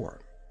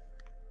before.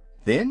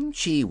 Then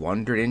she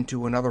wandered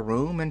into another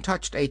room and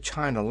touched a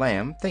china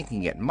lamp,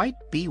 thinking it might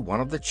be one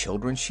of the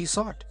children she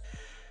sought.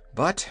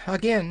 But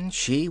again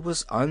she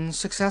was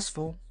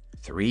unsuccessful.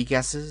 3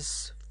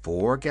 guesses,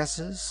 4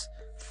 guesses,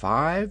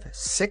 5,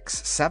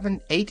 6, 7,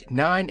 8,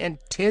 9, and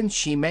 10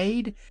 she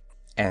made,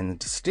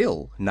 and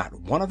still not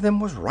one of them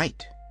was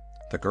right.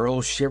 The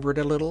girl shivered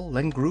a little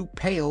and grew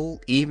pale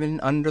even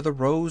under the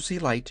rosy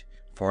light,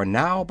 for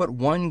now but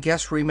one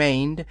guess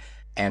remained,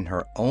 and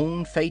her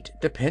own fate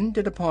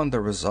depended upon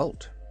the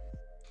result.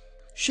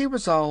 She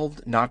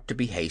resolved not to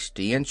be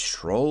hasty, and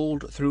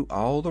strolled through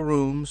all the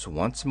rooms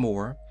once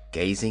more,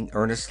 gazing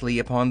earnestly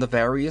upon the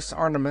various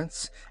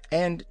ornaments,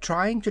 and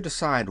trying to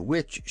decide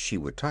which she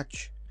would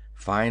touch.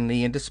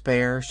 Finally, in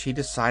despair, she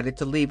decided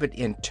to leave it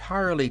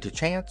entirely to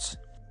chance.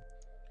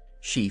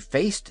 She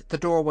faced the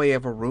doorway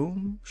of a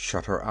room,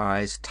 shut her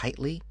eyes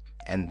tightly,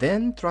 and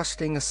then,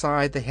 thrusting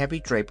aside the heavy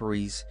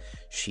draperies,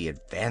 she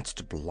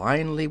advanced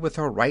blindly with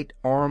her right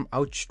arm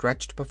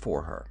outstretched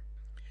before her.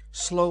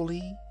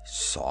 Slowly,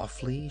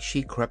 softly,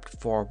 she crept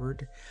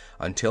forward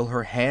until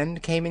her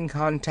hand came in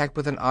contact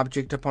with an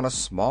object upon a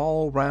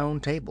small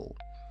round table.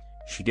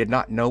 She did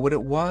not know what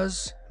it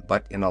was,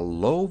 but in a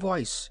low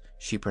voice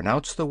she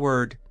pronounced the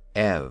word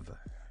Ev.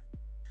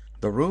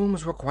 The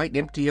rooms were quite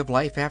empty of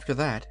life after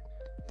that.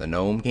 The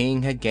Nome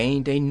King had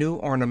gained a new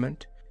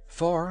ornament,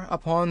 for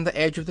upon the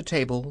edge of the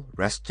table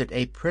rested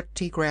a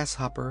pretty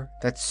grasshopper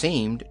that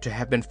seemed to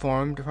have been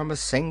formed from a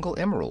single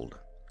emerald.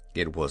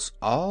 It was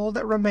all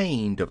that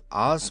remained of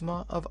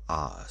Ozma of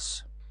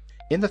Oz.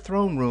 In the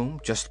throne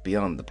room just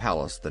beyond the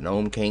palace the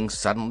Nome King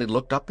suddenly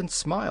looked up and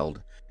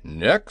smiled.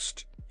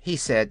 "Next," he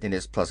said in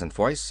his pleasant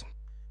voice.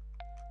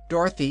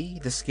 Dorothy,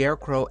 the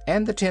Scarecrow,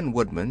 and the Tin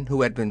Woodman,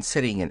 who had been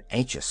sitting in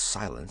anxious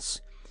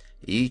silence,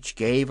 each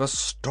gave a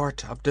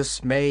start of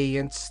dismay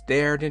and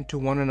stared into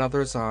one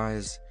another's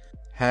eyes.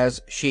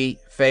 "Has she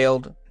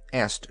failed?"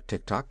 asked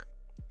Tik-Tok.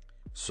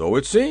 "So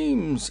it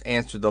seems,"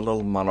 answered the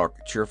little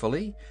monarch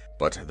cheerfully,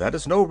 "but that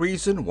is no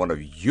reason one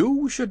of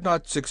you should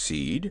not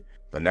succeed.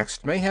 The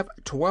next may have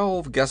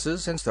 12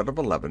 guesses instead of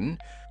 11,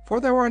 for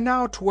there are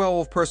now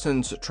 12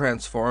 persons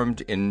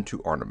transformed into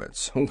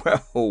ornaments.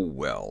 Well,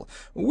 well,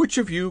 which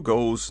of you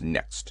goes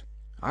next?"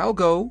 "I'll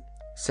go,"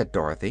 said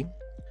Dorothy.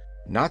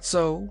 "Not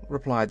so,"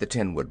 replied the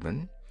Tin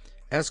Woodman.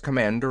 "As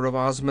commander of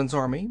Ozma's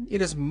army,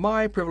 it is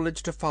my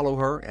privilege to follow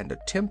her and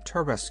attempt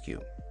her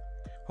rescue."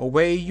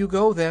 "Away you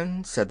go,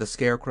 then," said the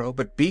Scarecrow,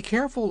 "but be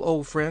careful,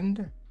 old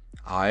friend."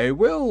 "I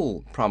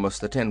will,"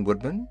 promised the Tin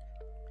Woodman,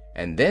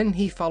 and then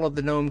he followed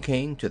the Nome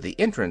King to the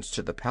entrance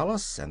to the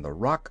palace, and the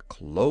rock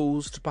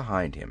closed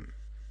behind him.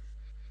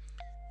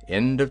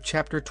 End of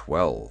Chapter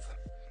 12.